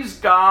 Praise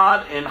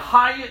God in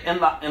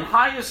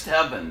highest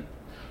heaven."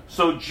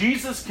 So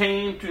Jesus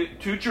came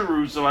to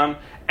Jerusalem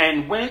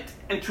and went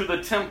into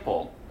the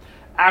temple.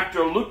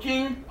 After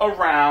looking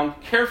around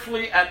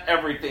carefully at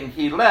everything,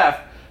 he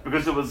left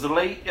because it was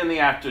late in the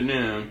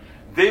afternoon.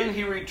 Then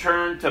he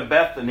returned to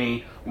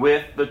Bethany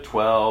with the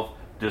 12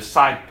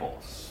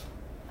 disciples.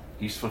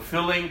 He's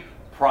fulfilling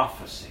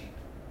prophecy.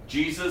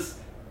 Jesus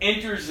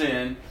enters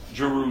in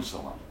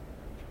Jerusalem.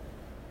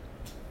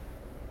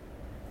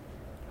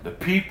 The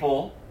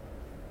people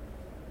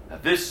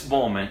at this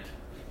moment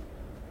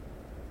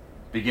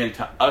begin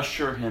to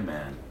usher him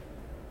in,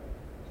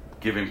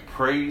 giving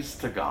praise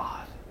to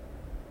God.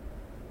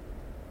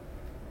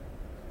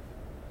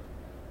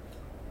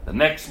 The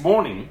next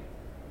morning,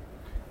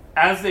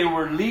 as they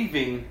were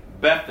leaving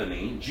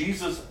Bethany,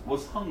 Jesus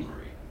was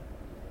hungry.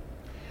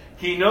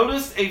 He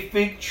noticed a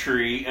fig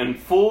tree in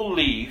full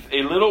leaf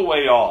a little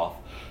way off,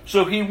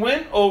 so he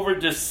went over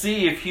to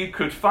see if he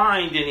could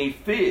find any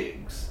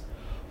figs,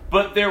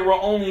 but there were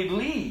only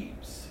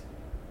leaves.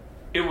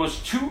 It was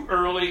too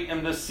early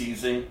in the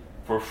season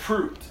for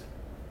fruit.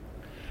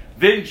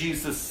 Then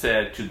Jesus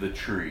said to the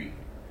tree,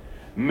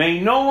 "May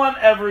no one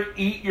ever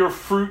eat your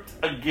fruit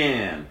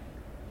again."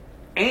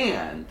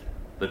 And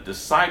the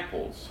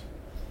disciples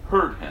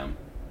heard him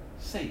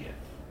say it.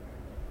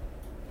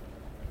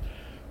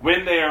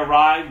 When they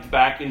arrived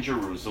back in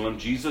Jerusalem,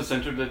 Jesus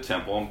entered the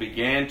temple and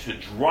began to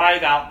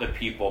drive out the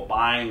people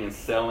buying and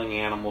selling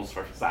animals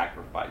for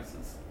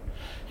sacrifices.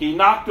 He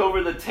knocked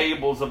over the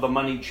tables of the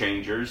money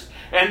changers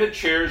and the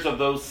chairs of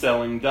those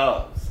selling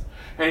doves.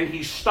 And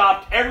he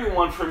stopped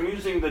everyone from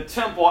using the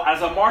temple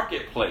as a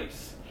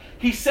marketplace.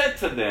 He said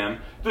to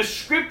them, "The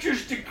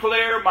scriptures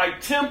declare my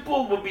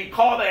temple will be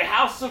called a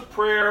house of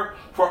prayer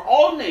for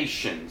all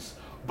nations,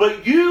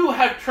 but you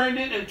have turned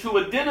it into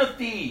a den of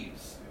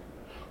thieves."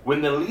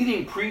 When the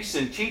leading priests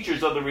and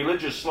teachers of the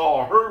religious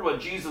law heard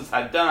what Jesus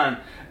had done,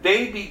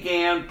 they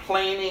began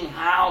planning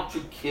how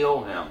to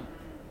kill him.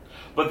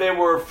 But they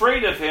were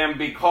afraid of him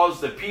because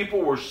the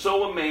people were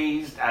so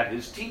amazed at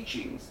his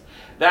teachings.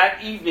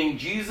 That evening,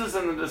 Jesus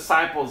and the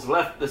disciples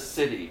left the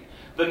city.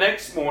 The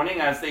next morning,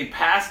 as they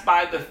passed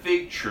by the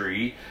fig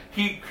tree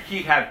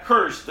he had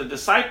cursed, the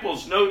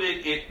disciples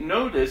noticed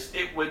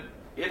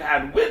it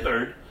had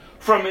withered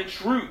from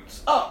its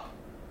roots up.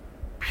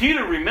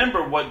 Peter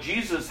remembered what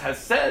Jesus had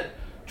said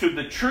to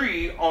the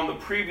tree on the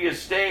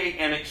previous day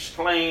and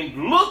exclaimed,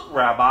 "Look,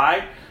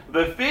 Rabbi,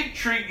 the fig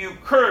tree you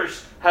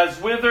cursed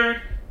has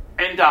withered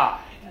and died."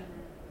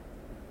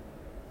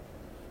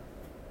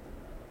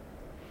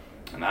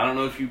 And I don't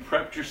know if you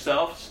prepped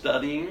yourself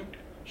studying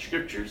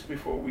scriptures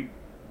before we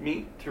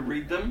meet to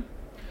read them,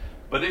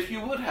 but if you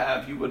would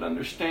have, you would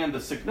understand the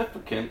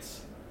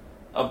significance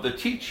of the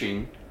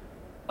teaching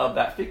of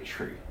that fig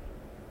tree.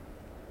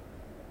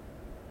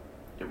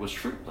 It was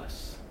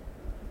fruitless,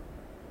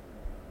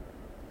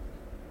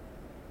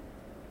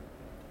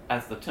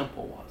 as the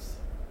temple was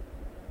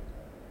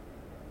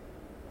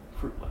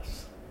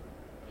fruitless.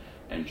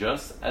 And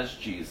just as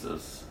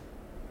Jesus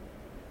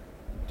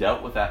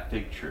dealt with that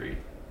fig tree,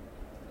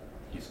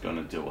 he's going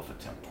to deal with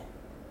the temple.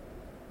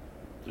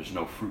 There's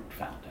no fruit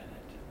found in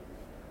it.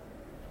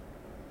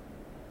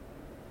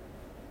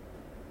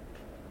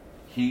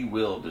 He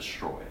will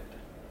destroy it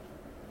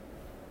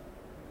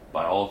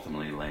by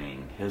ultimately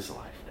laying his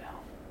life down.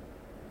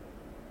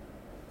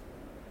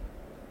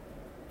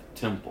 The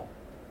temple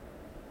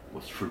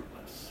was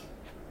fruitless.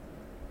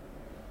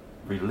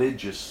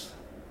 Religious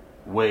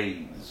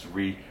ways,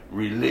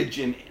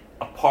 religion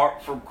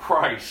apart from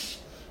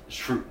Christ is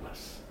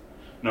fruitless.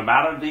 No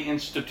matter the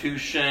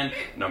institution,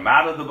 no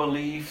matter the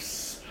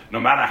beliefs, no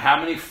matter how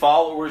many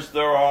followers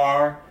there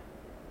are,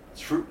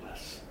 it's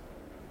fruitless.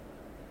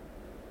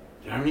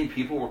 Do you know how many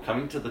people were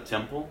coming to the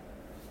temple?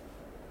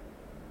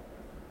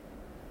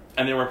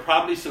 And there were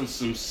probably some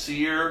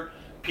sincere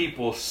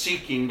people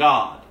seeking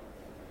God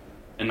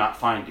and not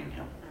finding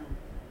him.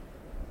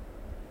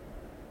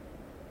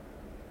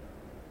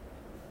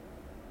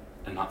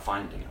 And not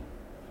finding him.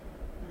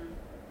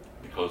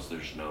 Because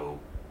there's no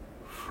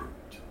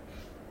fruit.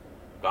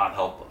 God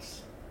help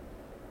us.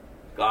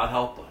 God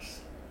help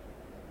us.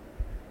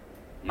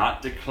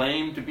 Not to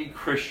claim to be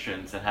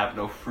Christians and have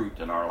no fruit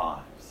in our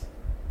lives.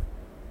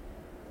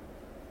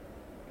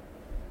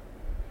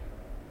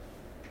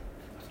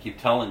 I keep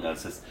telling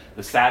us,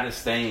 the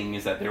saddest thing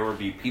is that there will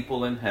be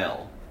people in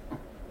hell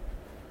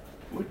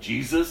with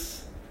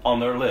Jesus on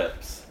their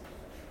lips,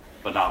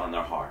 but not on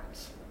their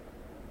hearts.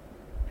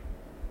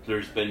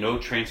 There's been no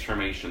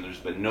transformation. There's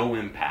been no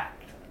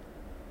impact.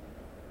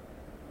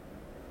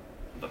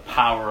 The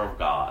power of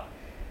God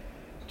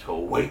to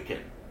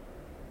awaken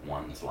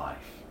one's life.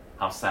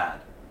 How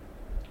sad.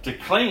 To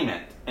claim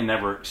it and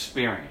never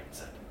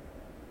experience it.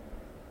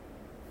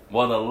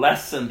 What a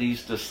lesson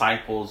these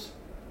disciples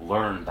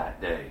learned that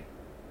day.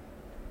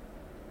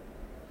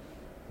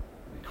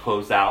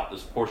 close out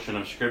this portion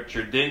of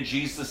Scripture. Then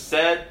Jesus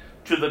said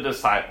to the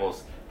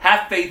disciples,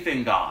 have faith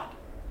in God.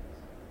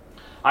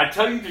 I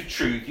tell you the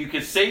truth, you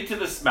can say to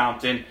this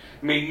mountain,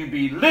 may you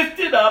be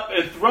lifted up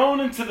and thrown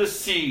into the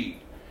sea,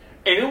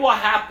 and it will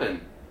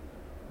happen.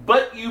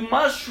 But you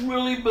must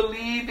really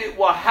believe it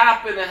will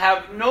happen and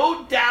have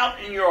no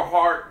doubt in your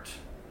heart.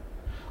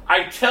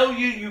 I tell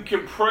you, you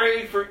can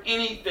pray for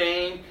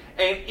anything,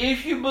 and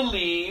if you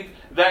believe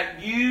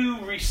that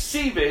you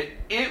receive it,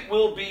 it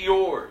will be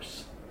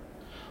yours.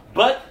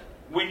 But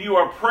when you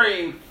are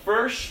praying,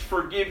 first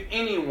forgive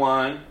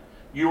anyone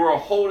you are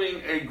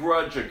holding a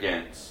grudge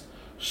against,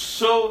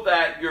 so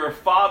that your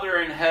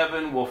Father in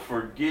heaven will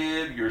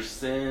forgive your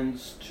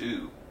sins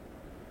too.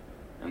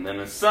 And then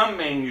in some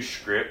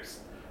manuscripts,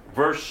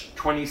 verse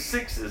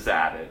 26 is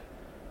added.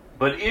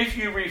 But if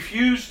you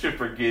refuse to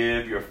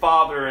forgive, your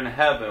Father in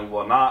heaven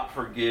will not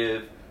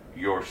forgive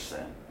your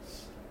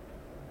sins.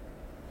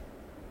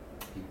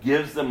 He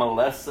gives them a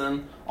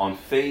lesson on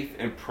faith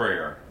and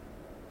prayer.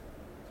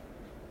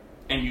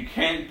 And you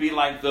can't be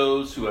like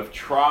those who have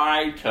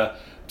tried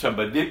to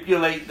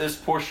manipulate this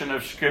portion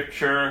of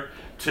Scripture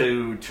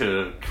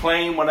to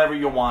claim whatever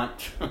you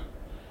want.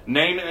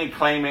 Name it and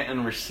claim it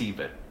and receive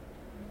it.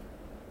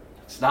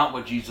 It's not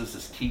what Jesus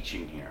is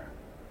teaching here.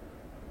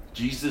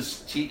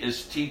 Jesus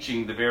is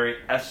teaching the very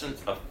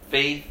essence of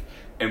faith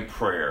and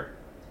prayer.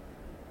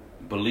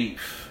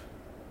 Belief.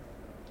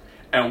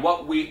 And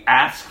what we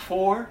ask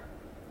for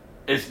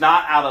is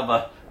not out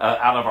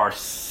of our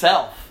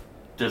self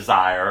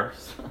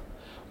desires,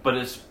 but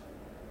it's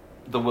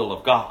the will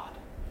of God.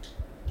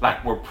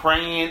 Like we're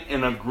praying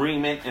in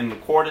agreement in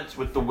accordance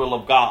with the will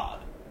of God.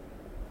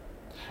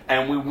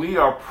 And when we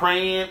are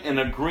praying in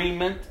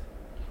agreement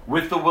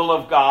with the will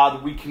of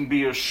God, we can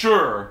be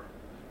assured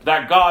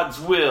that God's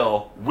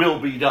will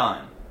be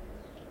done.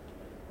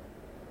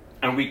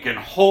 And we can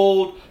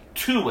hold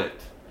to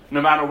it,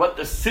 no matter what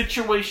the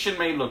situation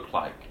may look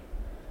like.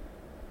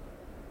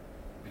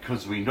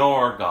 Because we know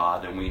our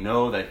God, and we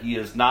know that He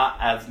is not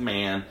as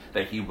man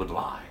that He would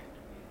lie.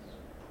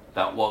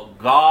 That what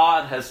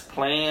God has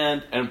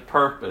planned and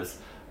purposed,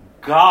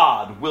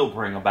 God will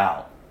bring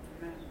about.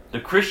 The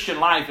Christian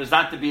life is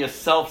not to be a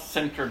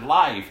self-centered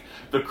life.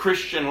 The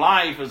Christian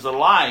life is a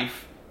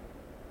life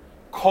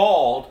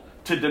called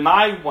to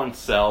deny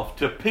oneself,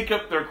 to pick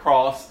up their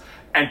cross,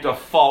 and to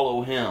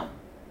follow Him.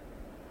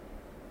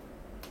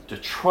 To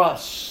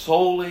trust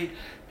solely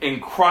in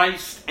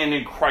Christ and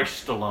in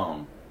Christ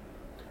alone.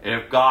 And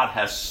if God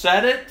has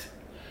said it,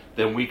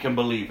 then we can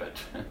believe it.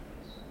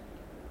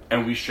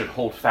 And we should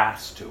hold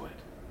fast to it.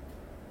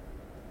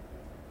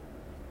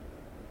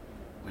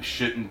 We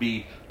shouldn't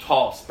be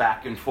tossed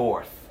back and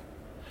forth.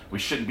 We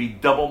shouldn't be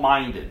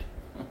double-minded.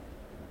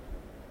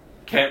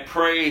 Can't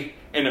pray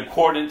in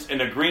accordance,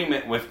 in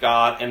agreement with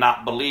God and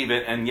not believe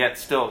it and yet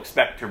still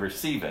expect to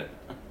receive it.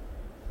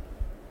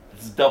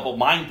 It's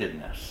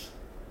double-mindedness.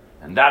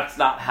 And that's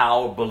not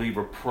how a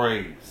believer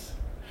prays.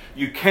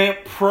 You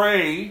can't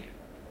pray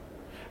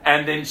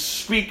and then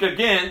speak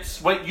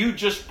against what you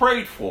just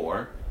prayed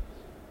for,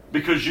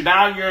 because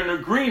now you're in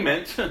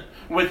agreement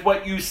with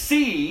what you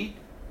see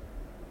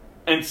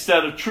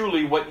instead of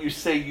truly what you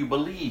say you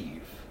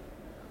believe.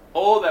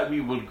 Oh, that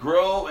we would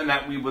grow and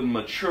that we would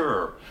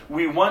mature.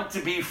 We want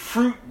to be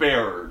fruit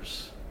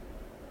bearers.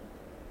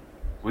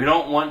 We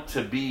don't want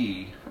to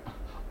be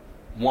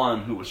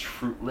one who is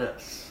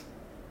fruitless.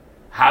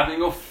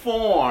 Having a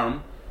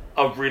form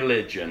of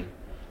religion,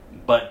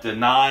 but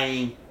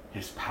denying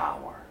His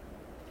power.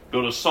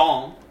 Go to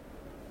Psalm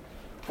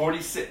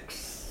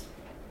 46.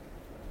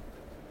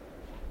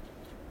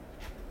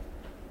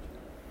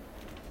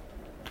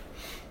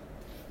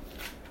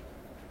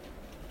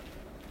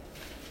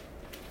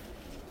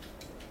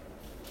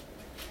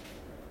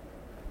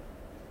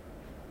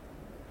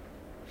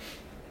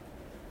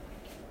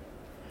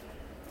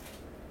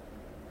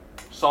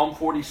 Psalm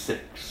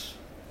 46.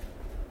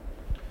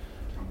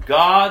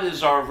 God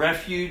is our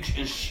refuge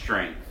and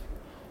strength,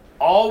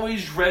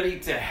 always ready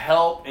to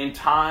help in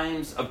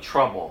times of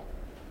trouble.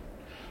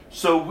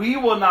 So we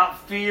will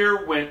not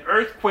fear when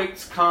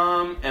earthquakes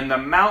come and the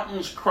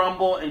mountains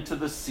crumble into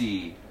the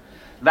sea.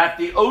 Let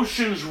the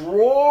oceans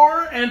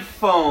roar and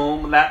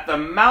foam, let the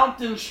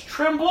mountains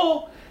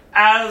tremble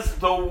as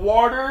the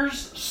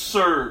waters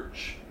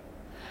surge.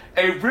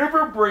 A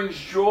river brings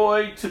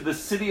joy to the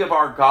city of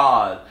our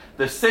God,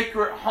 the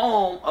sacred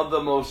home of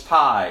the Most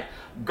High.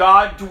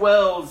 God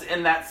dwells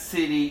in that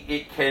city,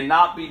 it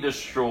cannot be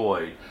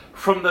destroyed.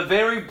 From the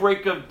very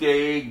break of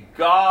day,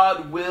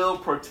 God will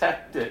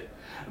protect it.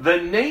 The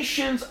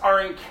nations are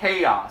in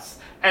chaos,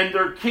 and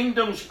their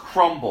kingdoms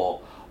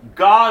crumble.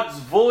 God's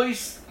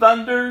voice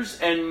thunders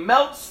and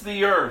melts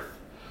the earth.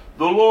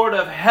 The Lord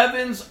of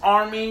heaven's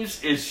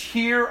armies is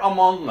here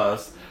among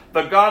us.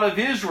 The God of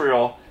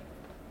Israel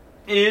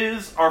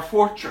is our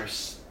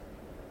fortress.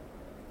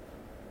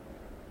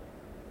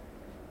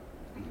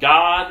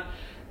 God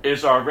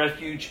is our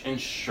refuge and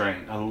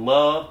strength. I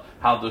love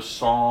how the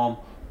psalm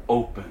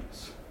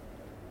opens.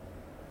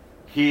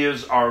 He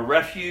is our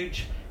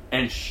refuge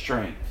and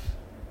strength.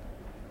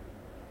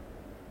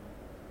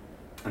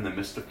 in the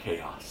midst of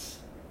chaos,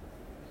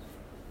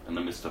 in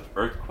the midst of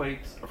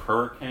earthquakes, of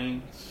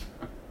hurricanes,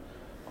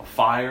 of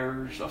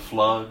fires, of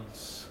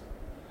floods,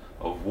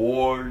 of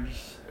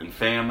wars and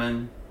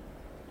famine,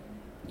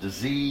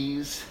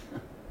 disease,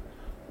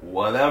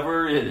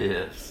 whatever it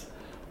is,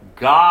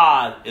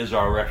 God is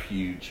our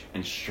refuge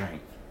and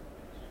strength.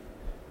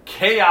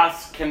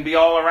 Chaos can be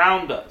all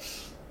around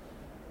us,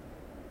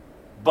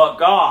 but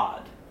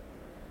God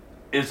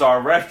is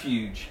our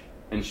refuge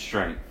and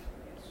strength.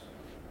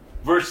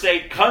 Verse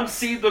 8, come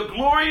see the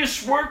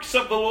glorious works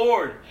of the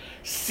Lord.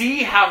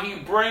 See how he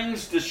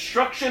brings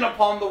destruction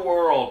upon the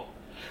world.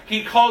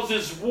 He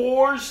causes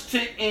wars to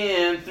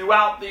end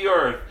throughout the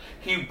earth.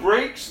 He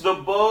breaks the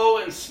bow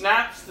and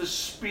snaps the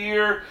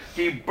spear.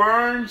 He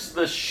burns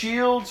the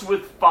shields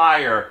with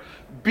fire.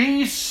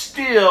 Be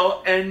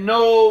still and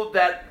know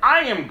that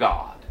I am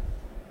God.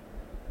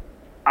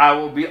 I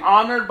will be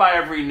honored by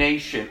every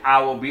nation.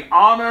 I will be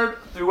honored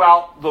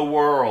throughout the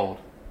world.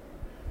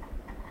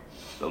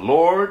 The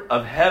Lord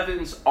of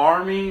heaven's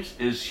armies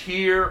is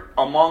here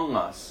among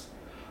us.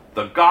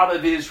 The God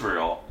of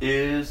Israel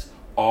is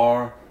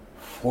our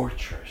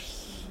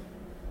fortress.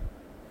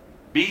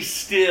 Be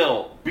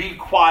still. Be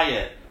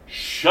quiet.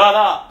 Shut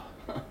up.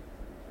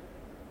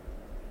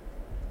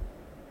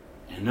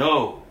 And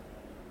know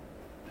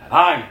that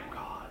I am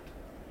God.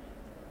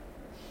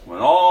 When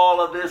all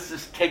of this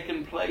is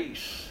taking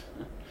place,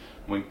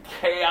 when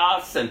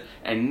chaos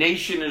and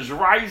nation is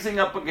rising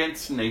up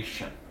against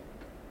nation,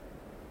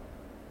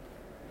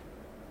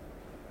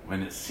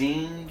 when it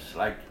seems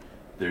like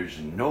there's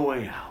no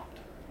way out,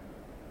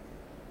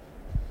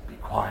 be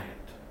quiet.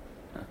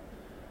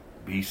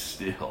 Be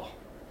still.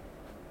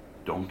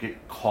 Don't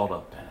get caught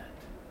up in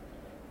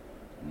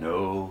it.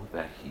 Know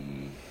that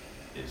he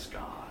is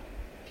God.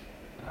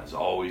 And as I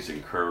always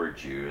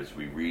encourage you as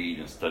we read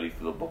and study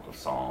through the book of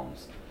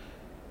Psalms,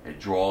 it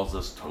draws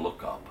us to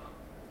look up.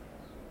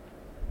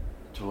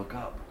 To look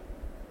up.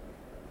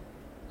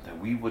 That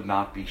we would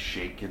not be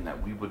shaken,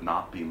 that we would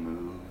not be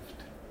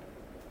moved.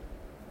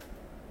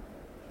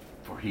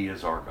 For he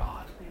is our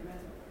God. Amen.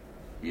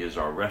 He is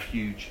our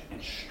refuge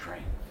and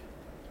strength.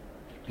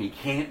 He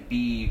can't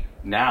be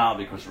now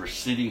because we're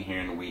sitting here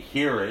and we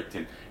hear it.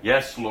 And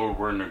yes, Lord,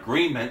 we're in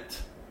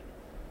agreement.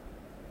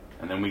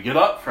 And then we get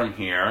up from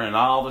here and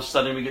all of a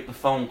sudden we get the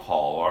phone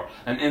call or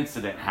an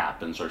incident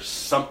happens or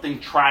something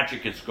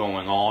tragic is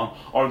going on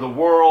or the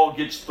world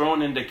gets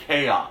thrown into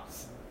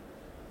chaos.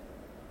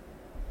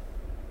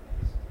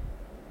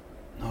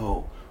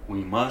 No, we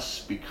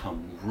must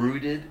become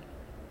rooted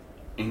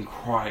in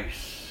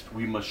Christ.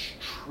 We must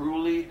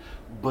truly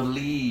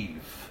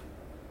believe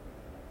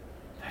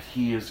that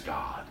he is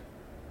God.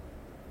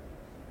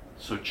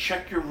 So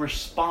check your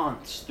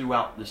response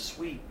throughout this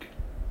week.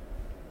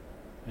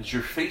 As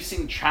you're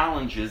facing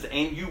challenges,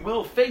 and you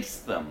will face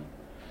them,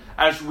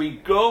 as we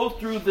go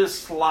through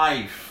this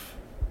life,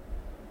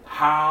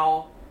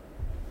 how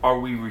are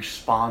we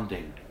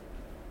responding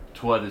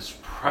to what is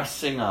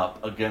pressing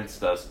up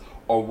against us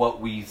or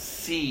what we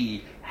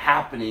see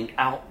happening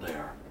out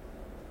there?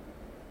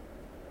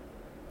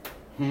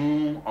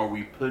 Whom are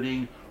we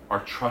putting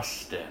our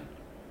trust in?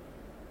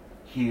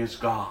 He is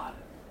God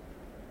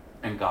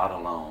and God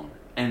alone.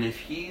 And if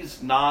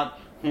he's not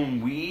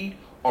whom we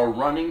are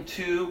running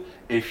to,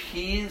 if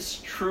his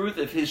truth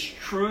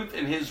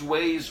and his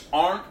ways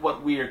aren't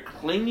what we are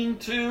clinging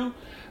to,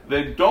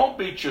 then don't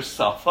beat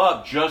yourself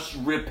up. Just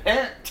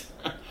repent.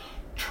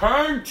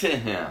 Turn to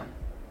him.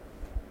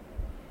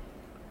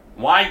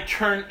 Why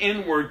turn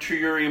inward to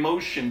your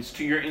emotions,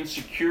 to your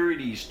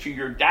insecurities, to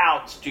your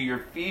doubts, to your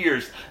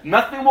fears?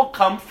 Nothing will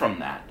come from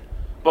that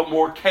but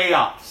more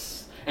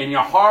chaos in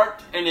your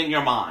heart and in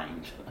your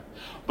mind.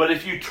 But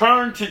if you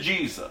turn to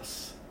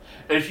Jesus,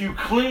 if you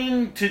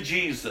cling to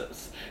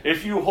Jesus,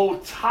 if you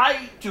hold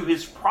tight to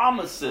his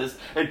promises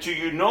until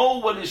you know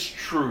what is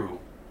true,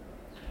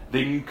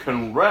 then you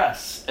can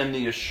rest in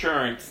the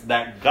assurance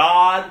that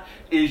God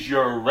is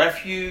your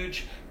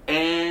refuge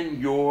and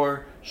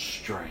your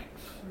strength.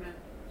 Amen.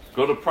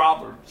 Go to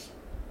Proverbs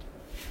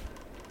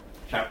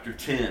chapter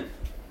 10.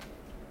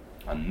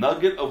 A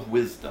nugget of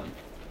wisdom.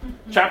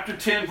 Chapter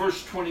 10,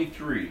 verse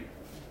 23.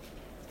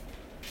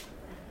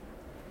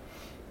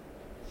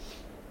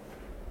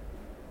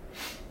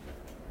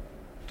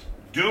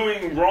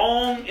 Doing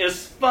wrong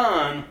is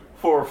fun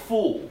for a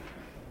fool,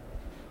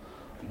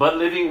 but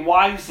living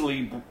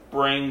wisely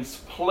brings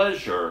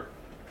pleasure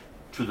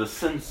to the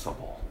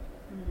sensible.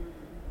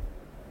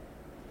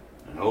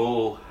 And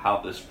oh, how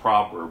this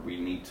proverb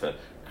we need to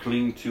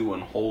cling to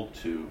and hold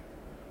to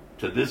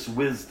this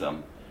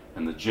wisdom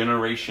in the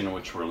generation in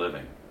which we're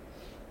living.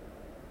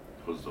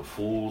 Because the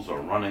fools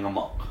are running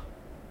amok.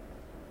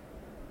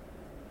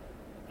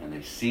 And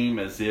they seem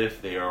as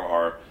if they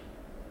are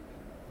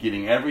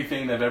getting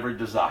everything they've ever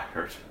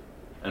desired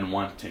and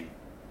wanting.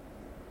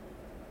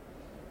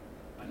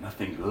 But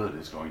nothing good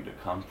is going to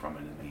come from it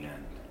in the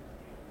end.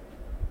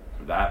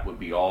 For that would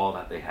be all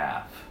that they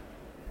have.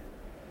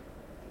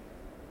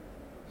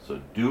 So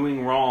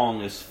doing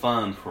wrong is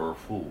fun for a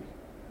fool.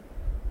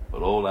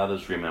 But oh, let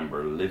us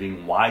remember,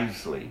 living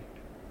wisely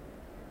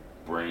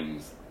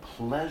brings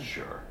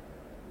pleasure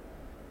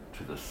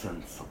to the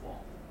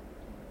sensible.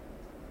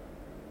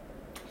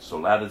 So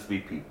let us be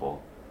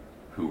people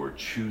who are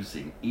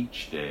choosing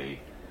each day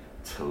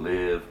to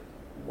live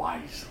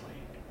wisely.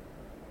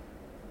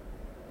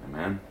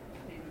 Amen?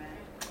 Amen.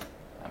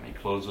 Let me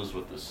close us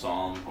with the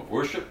song of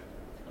worship,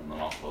 and then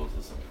I'll close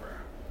this in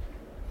prayer.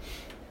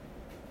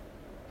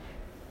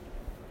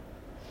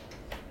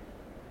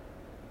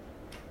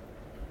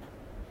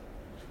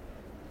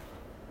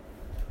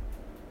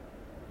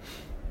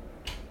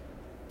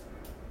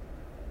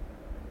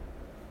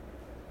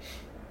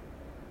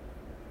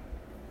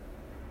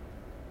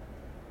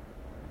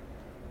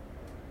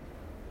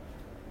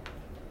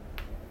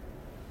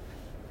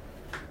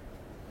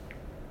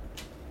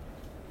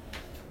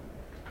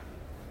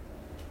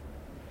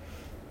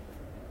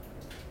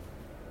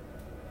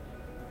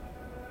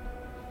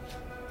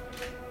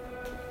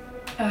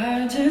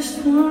 I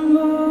just want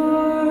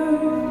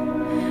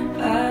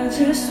more, I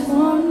just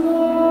want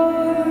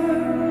more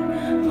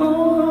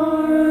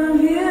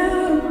of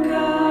you,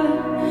 God,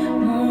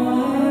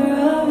 more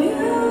of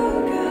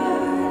you,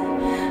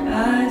 God.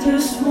 I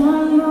just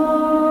want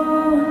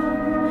more,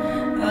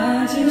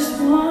 I just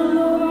want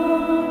more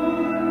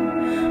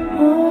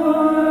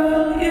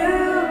of you,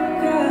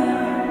 God,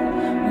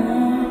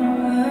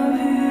 more of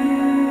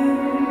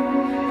you.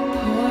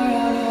 Pour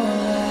out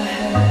all I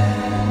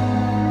have,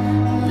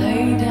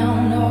 lay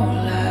down all I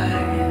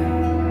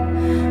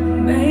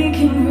am,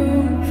 making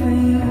room for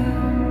you.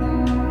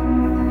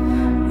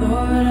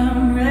 Lord,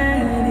 I'm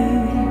ready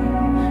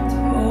to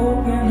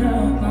open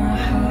up my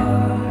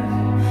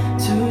heart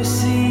to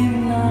receive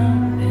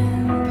not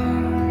in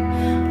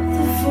part, but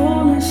the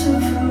fullness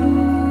of who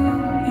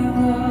you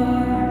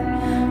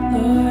are.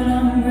 Lord,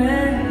 I'm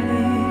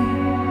ready.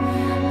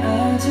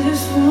 I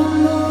just want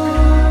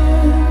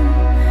more.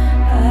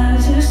 I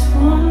just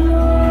want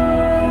more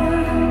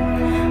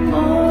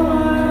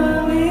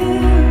of you,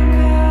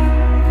 God,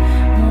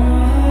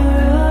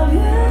 more of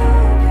you,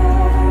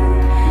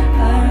 God.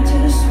 I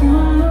just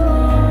want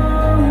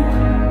more.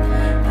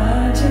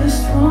 I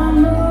just want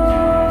more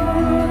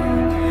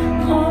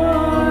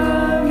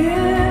of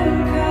you,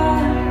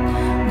 God,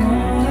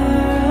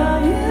 more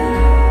of you.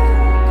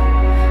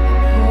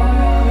 Pour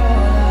out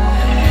all I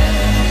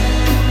have,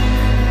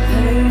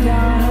 lay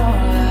down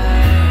all I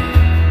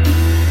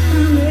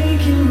am,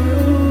 making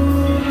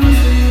room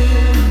for you.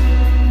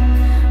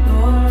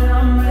 Lord,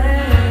 I'm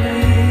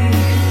ready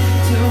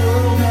to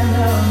open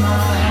up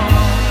my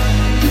heart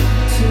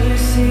to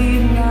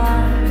receive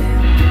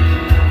nothing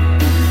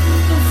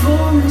but the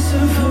fullness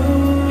of who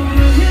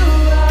you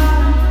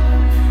are.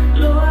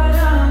 Lord,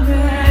 I'm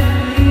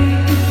ready.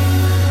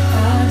 I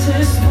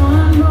just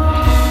want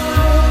more.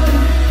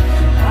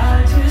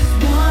 I just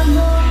want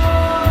more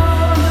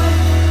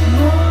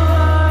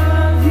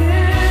of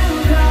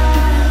you,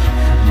 God,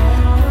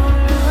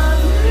 more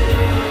of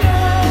you,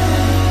 God.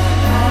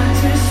 I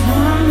just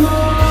want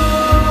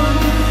more.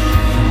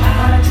 I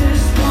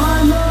just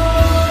want more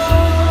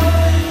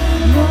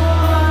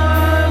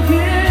of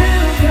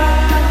you,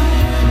 God,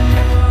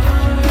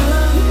 more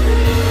of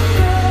you,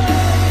 God.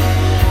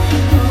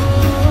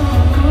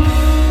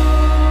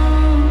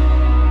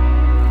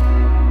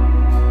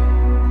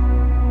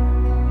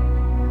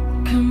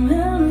 Come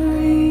and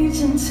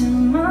reach into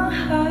my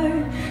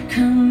heart.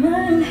 Come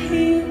and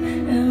heal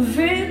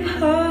every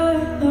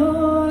part,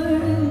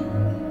 Lord.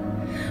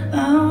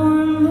 I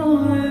want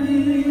more of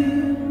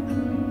you.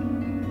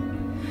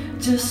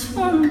 Just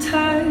one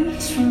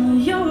touch from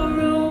your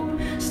robe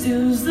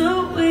steals the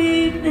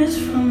weakness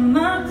from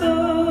my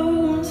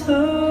bones.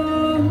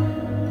 Oh,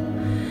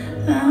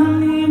 I'm